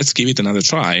and let's give it another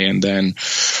try. And then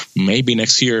maybe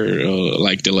next year,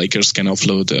 the Lakers can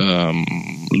offload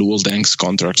Luol Deng's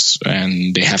contracts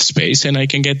and they have space and I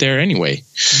can get there anyway.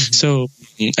 Mm-hmm. So,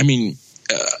 I mean,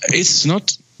 it's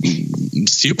not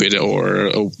stupid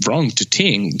or wrong to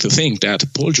think that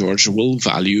Paul George will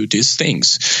value these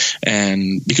things.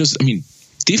 And because, I mean,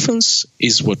 defense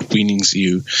is what wins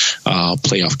you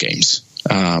playoff games.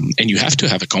 And you have to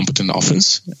have a competent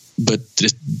offense, but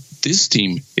this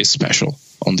team is special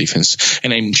on defense.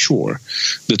 And I'm sure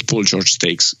that Paul George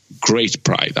takes great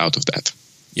pride out of that.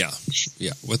 Yeah,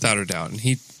 without a doubt. And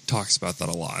he talks about that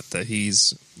a lot, that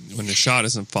when the shot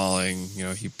isn't falling,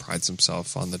 he prides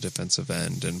himself on the defensive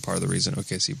end. And part of the reason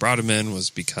OKC brought him in was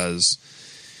because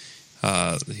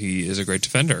he is a great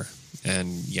defender.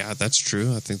 And yeah, that's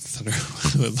true. I think the Thunder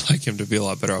would like him to be a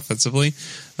lot better offensively.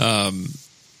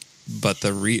 But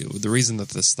the reason that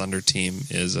this Thunder team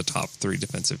is a top 3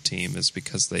 defensive team is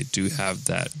because they do have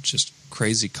that just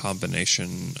crazy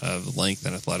combination of length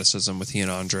and athleticism with he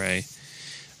and Andre.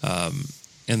 And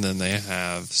then they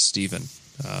have Steven,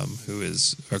 who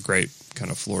is a great kind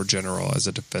of floor general as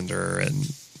a defender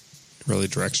and really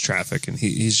directs traffic. And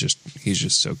he's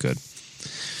just so good.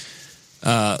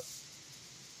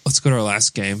 let's go to our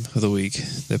last game of the week.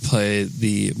 They play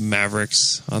the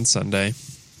Mavericks on Sunday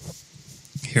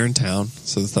here in town.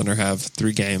 So the Thunder have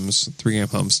 3-game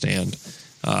homestand,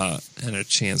 and a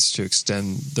chance to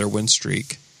extend their win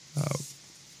streak.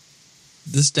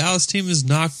 This Dallas team is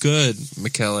not good,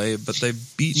 Michele, but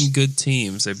they've beaten good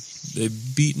teams. They've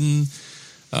beaten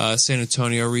San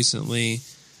Antonio recently.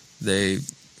 They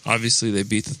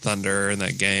beat the Thunder in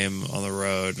that game on the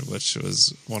road, which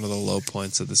was one of the low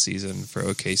points of the season for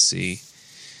OKC.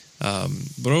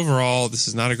 But overall, this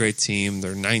is not a great team.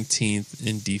 They're 19th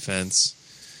in defense.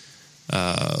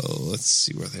 Let's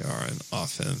see where they are in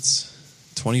offense.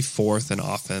 24th in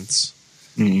offense.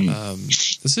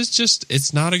 This is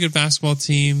it's not a good basketball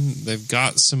team. They've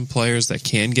got some players that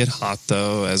can get hot,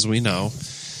 though, as we know.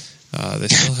 They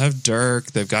still have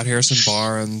Dirk. They've got Harrison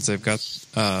Barnes. They've got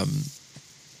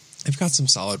some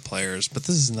solid players, but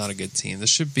this is not a good team. The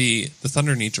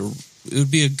Thunder need to. It would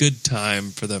be a good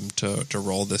time for them to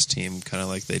roll this team, kind of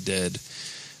like they did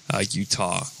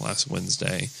Utah last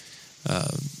Wednesday.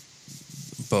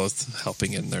 Both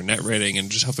helping in their net rating and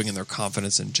just helping in their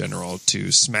confidence in general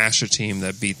to smash a team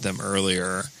that beat them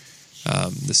earlier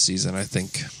this season, I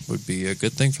think would be a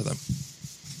good thing for them.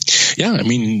 Yeah, I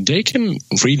mean, they can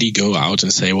really go out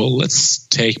and say, well, let's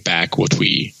take back what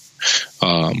we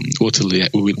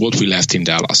left in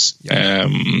Dallas. Yeah. I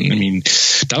mean,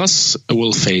 Dallas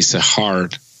will face a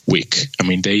hard week. I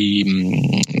mean, they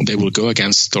will go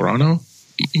against Toronto,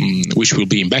 which will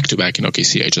be in back-to-back in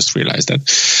OKC. I just realized that.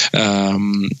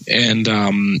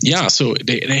 So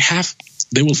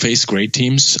they will face great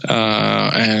teams.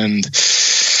 And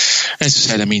as you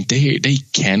said, I mean, they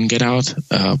can get out.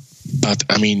 But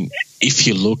I mean, if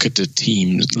you look at the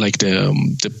team, like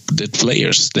the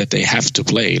players that they have to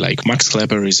play, like Max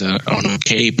Kleber is an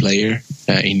okay player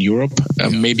in Europe,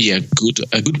 maybe a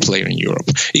good player in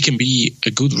Europe. He can be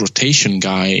a good rotation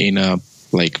guy in a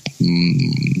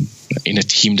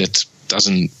team that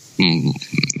doesn't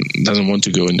want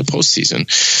to go in the postseason,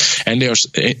 and they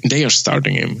are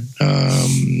starting him.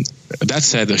 That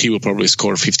said, he will probably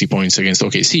score 50 points against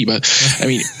OKC. But I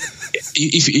mean,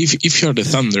 if you're the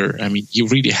Thunder, I mean, you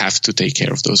really have to take care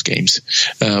of those games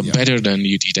better than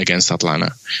you did against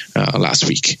Atlanta last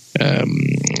week.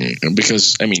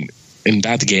 Because I mean, in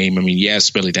that game, I mean,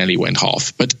 yes, Bellinelli went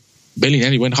off.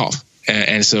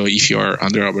 And so if you are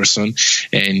Andre Robertson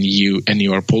and you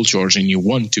are Paul George and you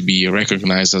want to be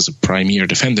recognized as a premier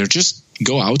defender, just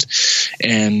go out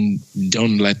and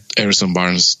don't let Harrison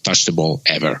Barnes touch the ball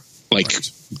ever.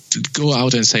 Go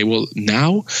out and say, well,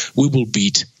 now we will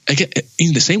beat again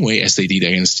in the same way as they did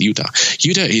against Utah.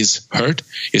 Utah is hurt,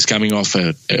 is coming off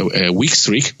a weak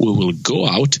streak. We will go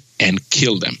out and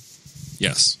kill them.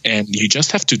 Yes. And you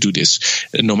just have to do this.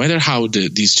 No matter how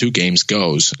these two games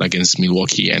goes against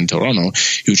Milwaukee and Toronto,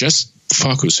 you just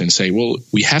focus and say, well,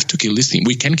 we have to kill this team.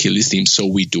 We can kill this team, so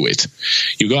we do it.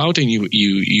 You go out and you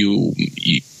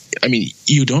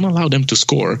don't allow them to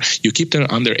score. You keep them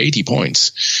under 80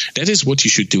 points. That is what you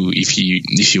should do if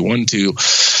you want to.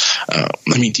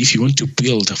 If you want to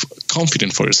build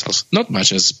confidence for yourself, not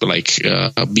much as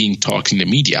being talked in the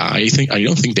media. I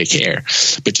don't think they care,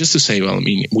 but just to say, well, I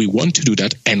mean, we want to do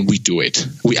that and we do it.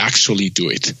 We actually do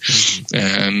it.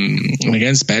 Mm-hmm.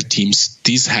 Against bad teams,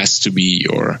 this has to be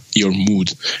your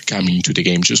mood coming to the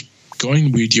game. Just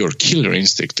going with your killer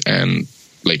instinct and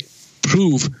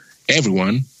prove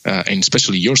everyone, and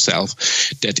especially yourself,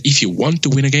 that if you want to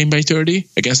win a game by 30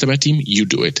 against a bad team, you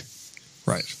do it.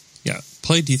 Right. Yeah.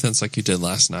 Play defense like you did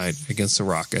last night against the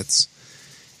Rockets.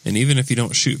 And even if you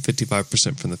don't shoot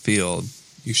 55% from the field,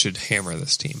 you should hammer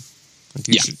this team.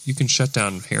 You can shut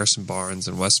down Harrison Barnes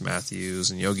and Wes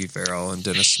Matthews and Yogi Ferrell and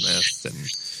Dennis Smith and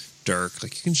Dirk. You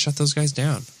can shut those guys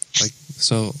down.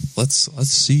 So let's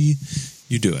see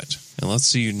you do it. And let's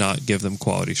see you not give them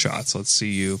quality shots. Let's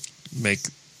see you make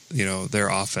their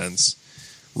offense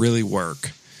really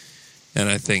work. And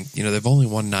I think they've only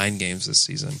won 9 games this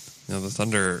season. The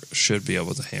Thunder should be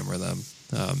able to hammer them.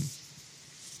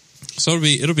 So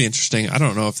it'll be interesting. I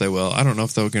don't know if they will. I don't know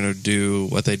if they're going to do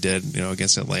what they did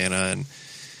against Atlanta. And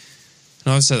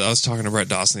I was talking to Brett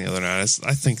Dawson the other night.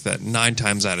 I think that 9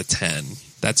 times out of 10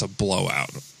 that's a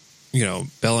blowout.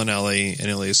 Bellinelli and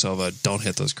Ilyasova don't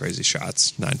hit those crazy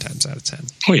shots 9 times out of 10.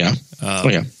 Oh yeah.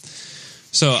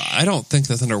 So I don't think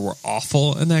the Thunder were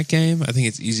awful in that game. I think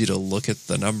it's easy to look at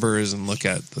the numbers and look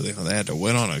at they had to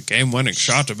win on a game-winning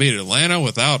shot to beat Atlanta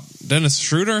without Dennis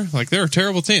Schroeder. They're a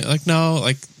terrible team. Like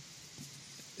I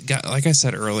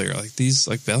said earlier, these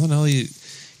Bellinelli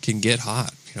can get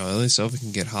hot. Ilyasova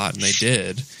can get hot, and they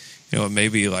did.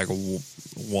 Maybe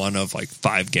one of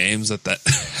 5 games that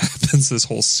offense this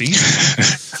whole season.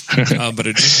 But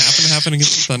it just happened to happen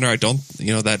against the Thunder. I don't,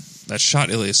 that shot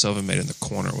Ilyasova made in the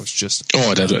corner was just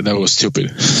that was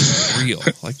stupid. Real.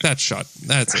 Like that shot,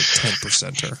 that's a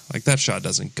 10%er. Like that shot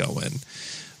doesn't go in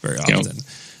very often.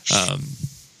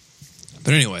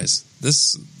 But anyways,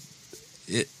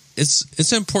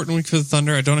 it's an important week for the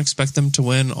Thunder. I don't expect them to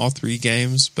win all 3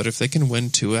 games, but if they can win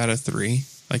 2 out of 3,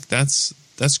 like that's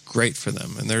great for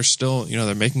them. And they're still,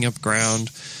 they're making up ground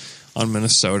on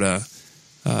Minnesota.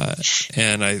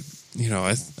 And I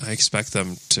expect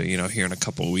them to, here in a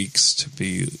couple of weeks to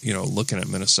be, looking at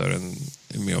Minnesota and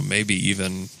maybe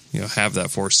even, have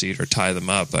that 4 seed or tie them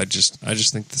up. I just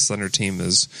think the Thunder team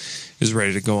is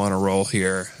ready to go on a roll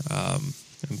here,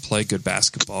 and play good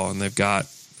basketball. And they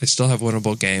still have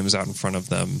winnable games out in front of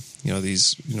them.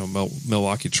 These,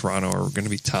 Milwaukee, Toronto are going to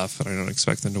be tough, and I don't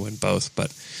expect them to win both, but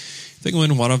if they can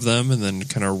win one of them and then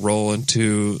kind of roll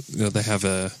into, they have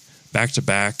a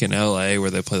back-to-back in LA where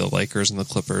they play the Lakers and the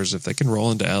Clippers. If they can roll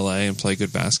into LA and play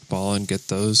good basketball and get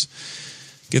those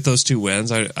 2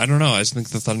 wins, I don't know. I just think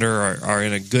the Thunder are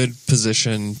in a good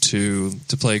position to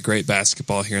play great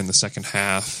basketball here in the second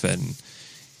half and,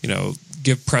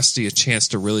 give Presti a chance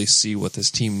to really see what this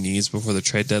team needs before the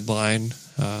trade deadline,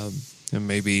 and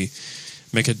maybe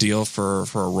make a deal for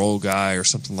a role guy or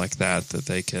something like that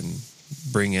they can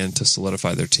bring in to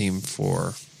solidify their team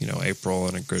for, April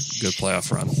and a good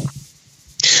playoff run.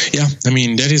 Yeah,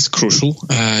 that is crucial.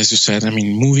 As you said,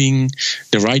 moving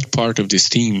the right part of this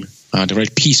team, the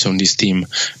right piece on this team,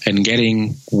 and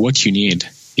getting what you need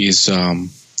is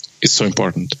so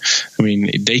important.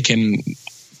 They can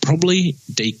probably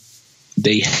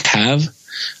they have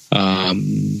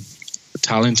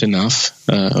talent enough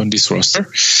on this roster.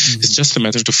 Mm-hmm. It's just a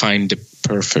matter to find the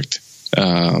perfect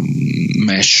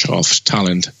mesh of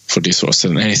talent for this roster.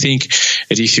 And I think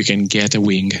that if you can get a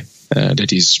wing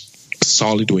that is a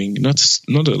solid wing, not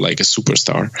like a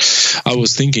superstar. I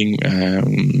was thinking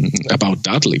about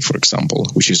Dudley, for example,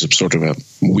 which is a sort of a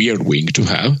weird wing to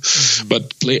have,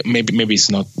 but maybe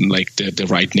it's not like the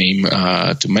right name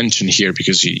to mention here,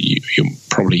 because you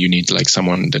probably need like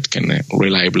someone that can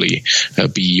reliably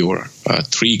be your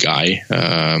 3 guy,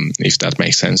 if that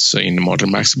makes sense in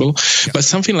modern basketball. Yeah. But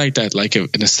something like that, like an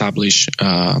established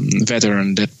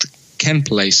veteran that can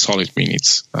play solid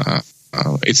minutes.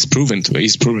 He's proven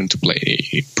to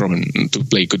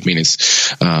play good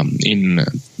minutes in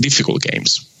difficult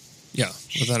games. Yeah,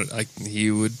 without it, he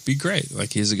would be great.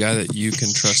 Like, he's a guy that you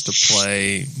can trust to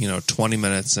play, 20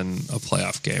 minutes in a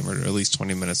playoff game, or at least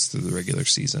 20 minutes through the regular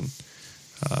season.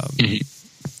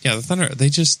 Yeah, the Thunder,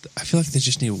 I feel like they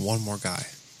just need one more guy.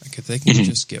 Like, if they can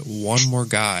just get one more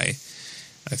guy,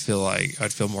 I feel like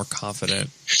I'd feel more confident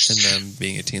in them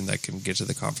being a team that can get to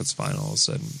the conference finals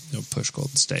and push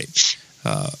Golden State.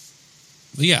 But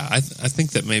yeah, I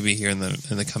think that maybe here in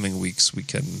the coming weeks we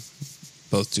can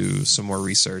both do some more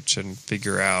research and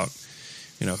figure out,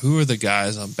 who are the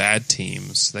guys on bad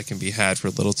teams that can be had for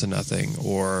little to nothing,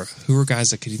 or who are guys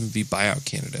that could even be buyout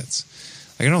candidates.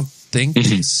 Like, I don't think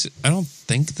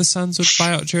the Suns would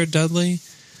buy out Jared Dudley,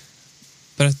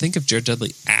 but I think if Jared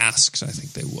Dudley asked, I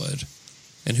think they would.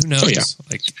 And who knows? Oh, yeah.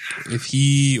 Like, if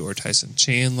he or Tyson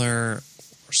Chandler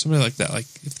or somebody like that, like,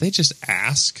 if they just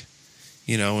ask,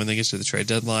 when they get to the trade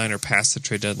deadline or past the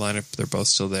trade deadline, if they're both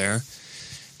still there,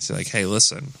 say like, hey,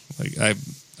 listen, like,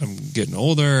 I'm getting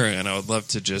older and I would love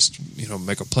to just,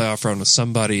 make a playoff run with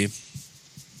somebody. I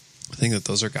think that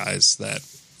those are guys that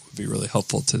would be really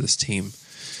helpful to this team.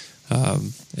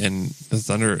 And the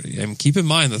Thunder, and keep in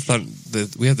mind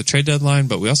we have the trade deadline,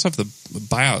 but we also have the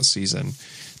buyout season.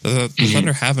 The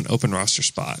Thunder have an open roster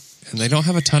spot, and they don't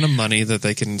have a ton of money that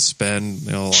they can spend,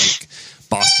 like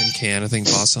Boston can. I think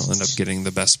Boston will end up getting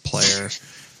the best player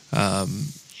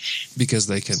because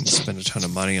they can spend a ton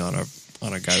of money on a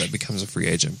guy that becomes a free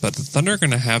agent. But the Thunder are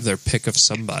going to have their pick of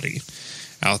somebody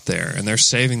out there, and they're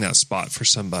saving that spot for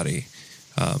somebody.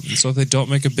 And so if they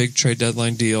don't make a big trade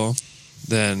deadline deal,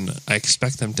 then I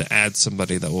expect them to add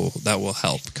somebody that will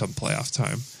help come playoff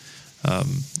time.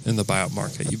 In the buyout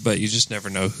market, but you just never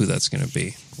know who that's going to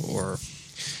be.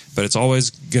 But it's always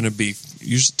going to be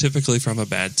typically from a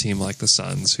bad team like the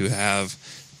Suns, who have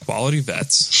quality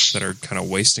vets that are kind of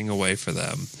wasting away for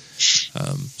them.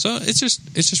 So it's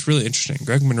just really interesting.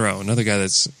 Greg Monroe, another guy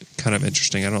that's kind of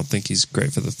interesting. I don't think he's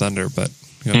great for the Thunder, but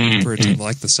for a team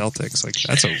like the Celtics, like,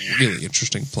 that's a really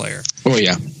interesting player. Oh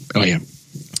yeah.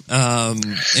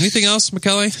 Anything else,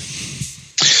 McKelly?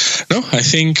 No, I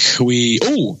think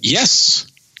yes,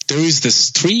 there is the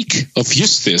streak of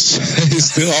Justice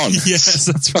is still on. Yes,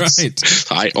 that's right.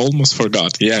 I almost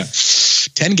forgot. Yeah,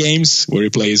 10 games where he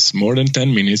plays more than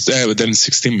 10 minutes, than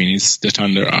 16 minutes. The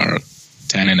Thunder are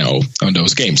 10-0 on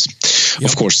those games. Yep.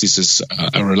 Of course, this is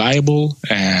a reliable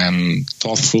and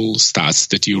thoughtful stats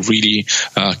that you really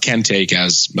can take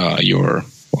as the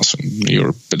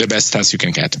best stats you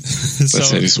can get. Let's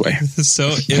say it this way.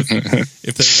 So if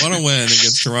they want to win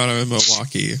against Toronto and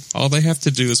Milwaukee, all they have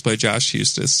to do is play Josh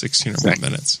Eustace 16 or more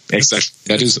minutes.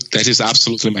 Exactly. That is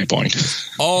absolutely my point.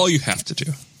 All you have to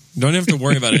do. You don't have to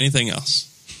worry about anything else.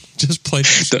 Just play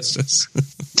Josh Eustace.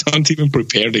 Don't even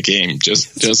prepare the game.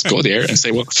 Just go there and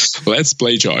say, well, let's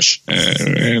play Josh.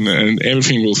 And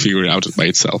everything will figure it out by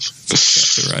itself.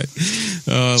 That's exactly right.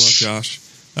 Oh, I love Josh.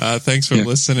 Thanks for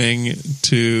listening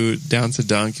to Down to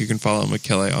Dunk. You can follow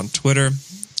Michele on Twitter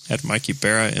at Mikey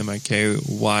Berra, MIKYBERA.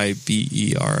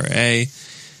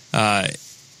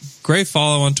 Great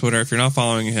follow on Twitter. If you're not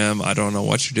following him, I don't know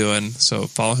what you're doing. So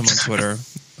follow him on Twitter.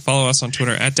 Follow us on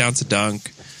Twitter at Down to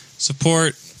Dunk.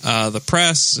 Support the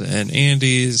press and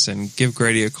Andy's, and give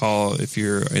Grady a call if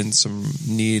you're in some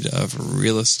need of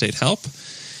real estate help.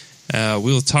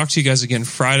 We will talk to you guys again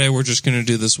Friday. We're just going to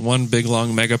do this one big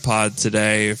long mega pod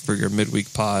today for your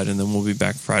midweek pod, and then we'll be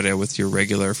back Friday with your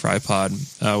regular Fry pod.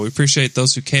 We appreciate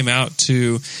those who came out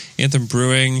to Anthem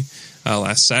Brewing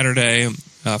last Saturday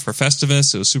for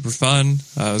Festivus. It was super fun.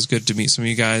 It was good to meet some of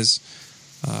you guys.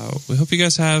 We hope you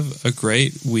guys have a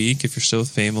great week. If you're still with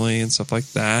family and stuff like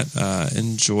that,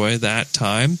 enjoy that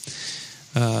time.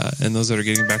 And those that are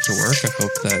getting back to work, I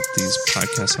hope that these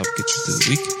podcasts help get you through the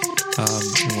week.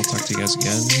 And we'll talk to you guys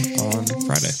again on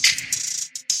Friday.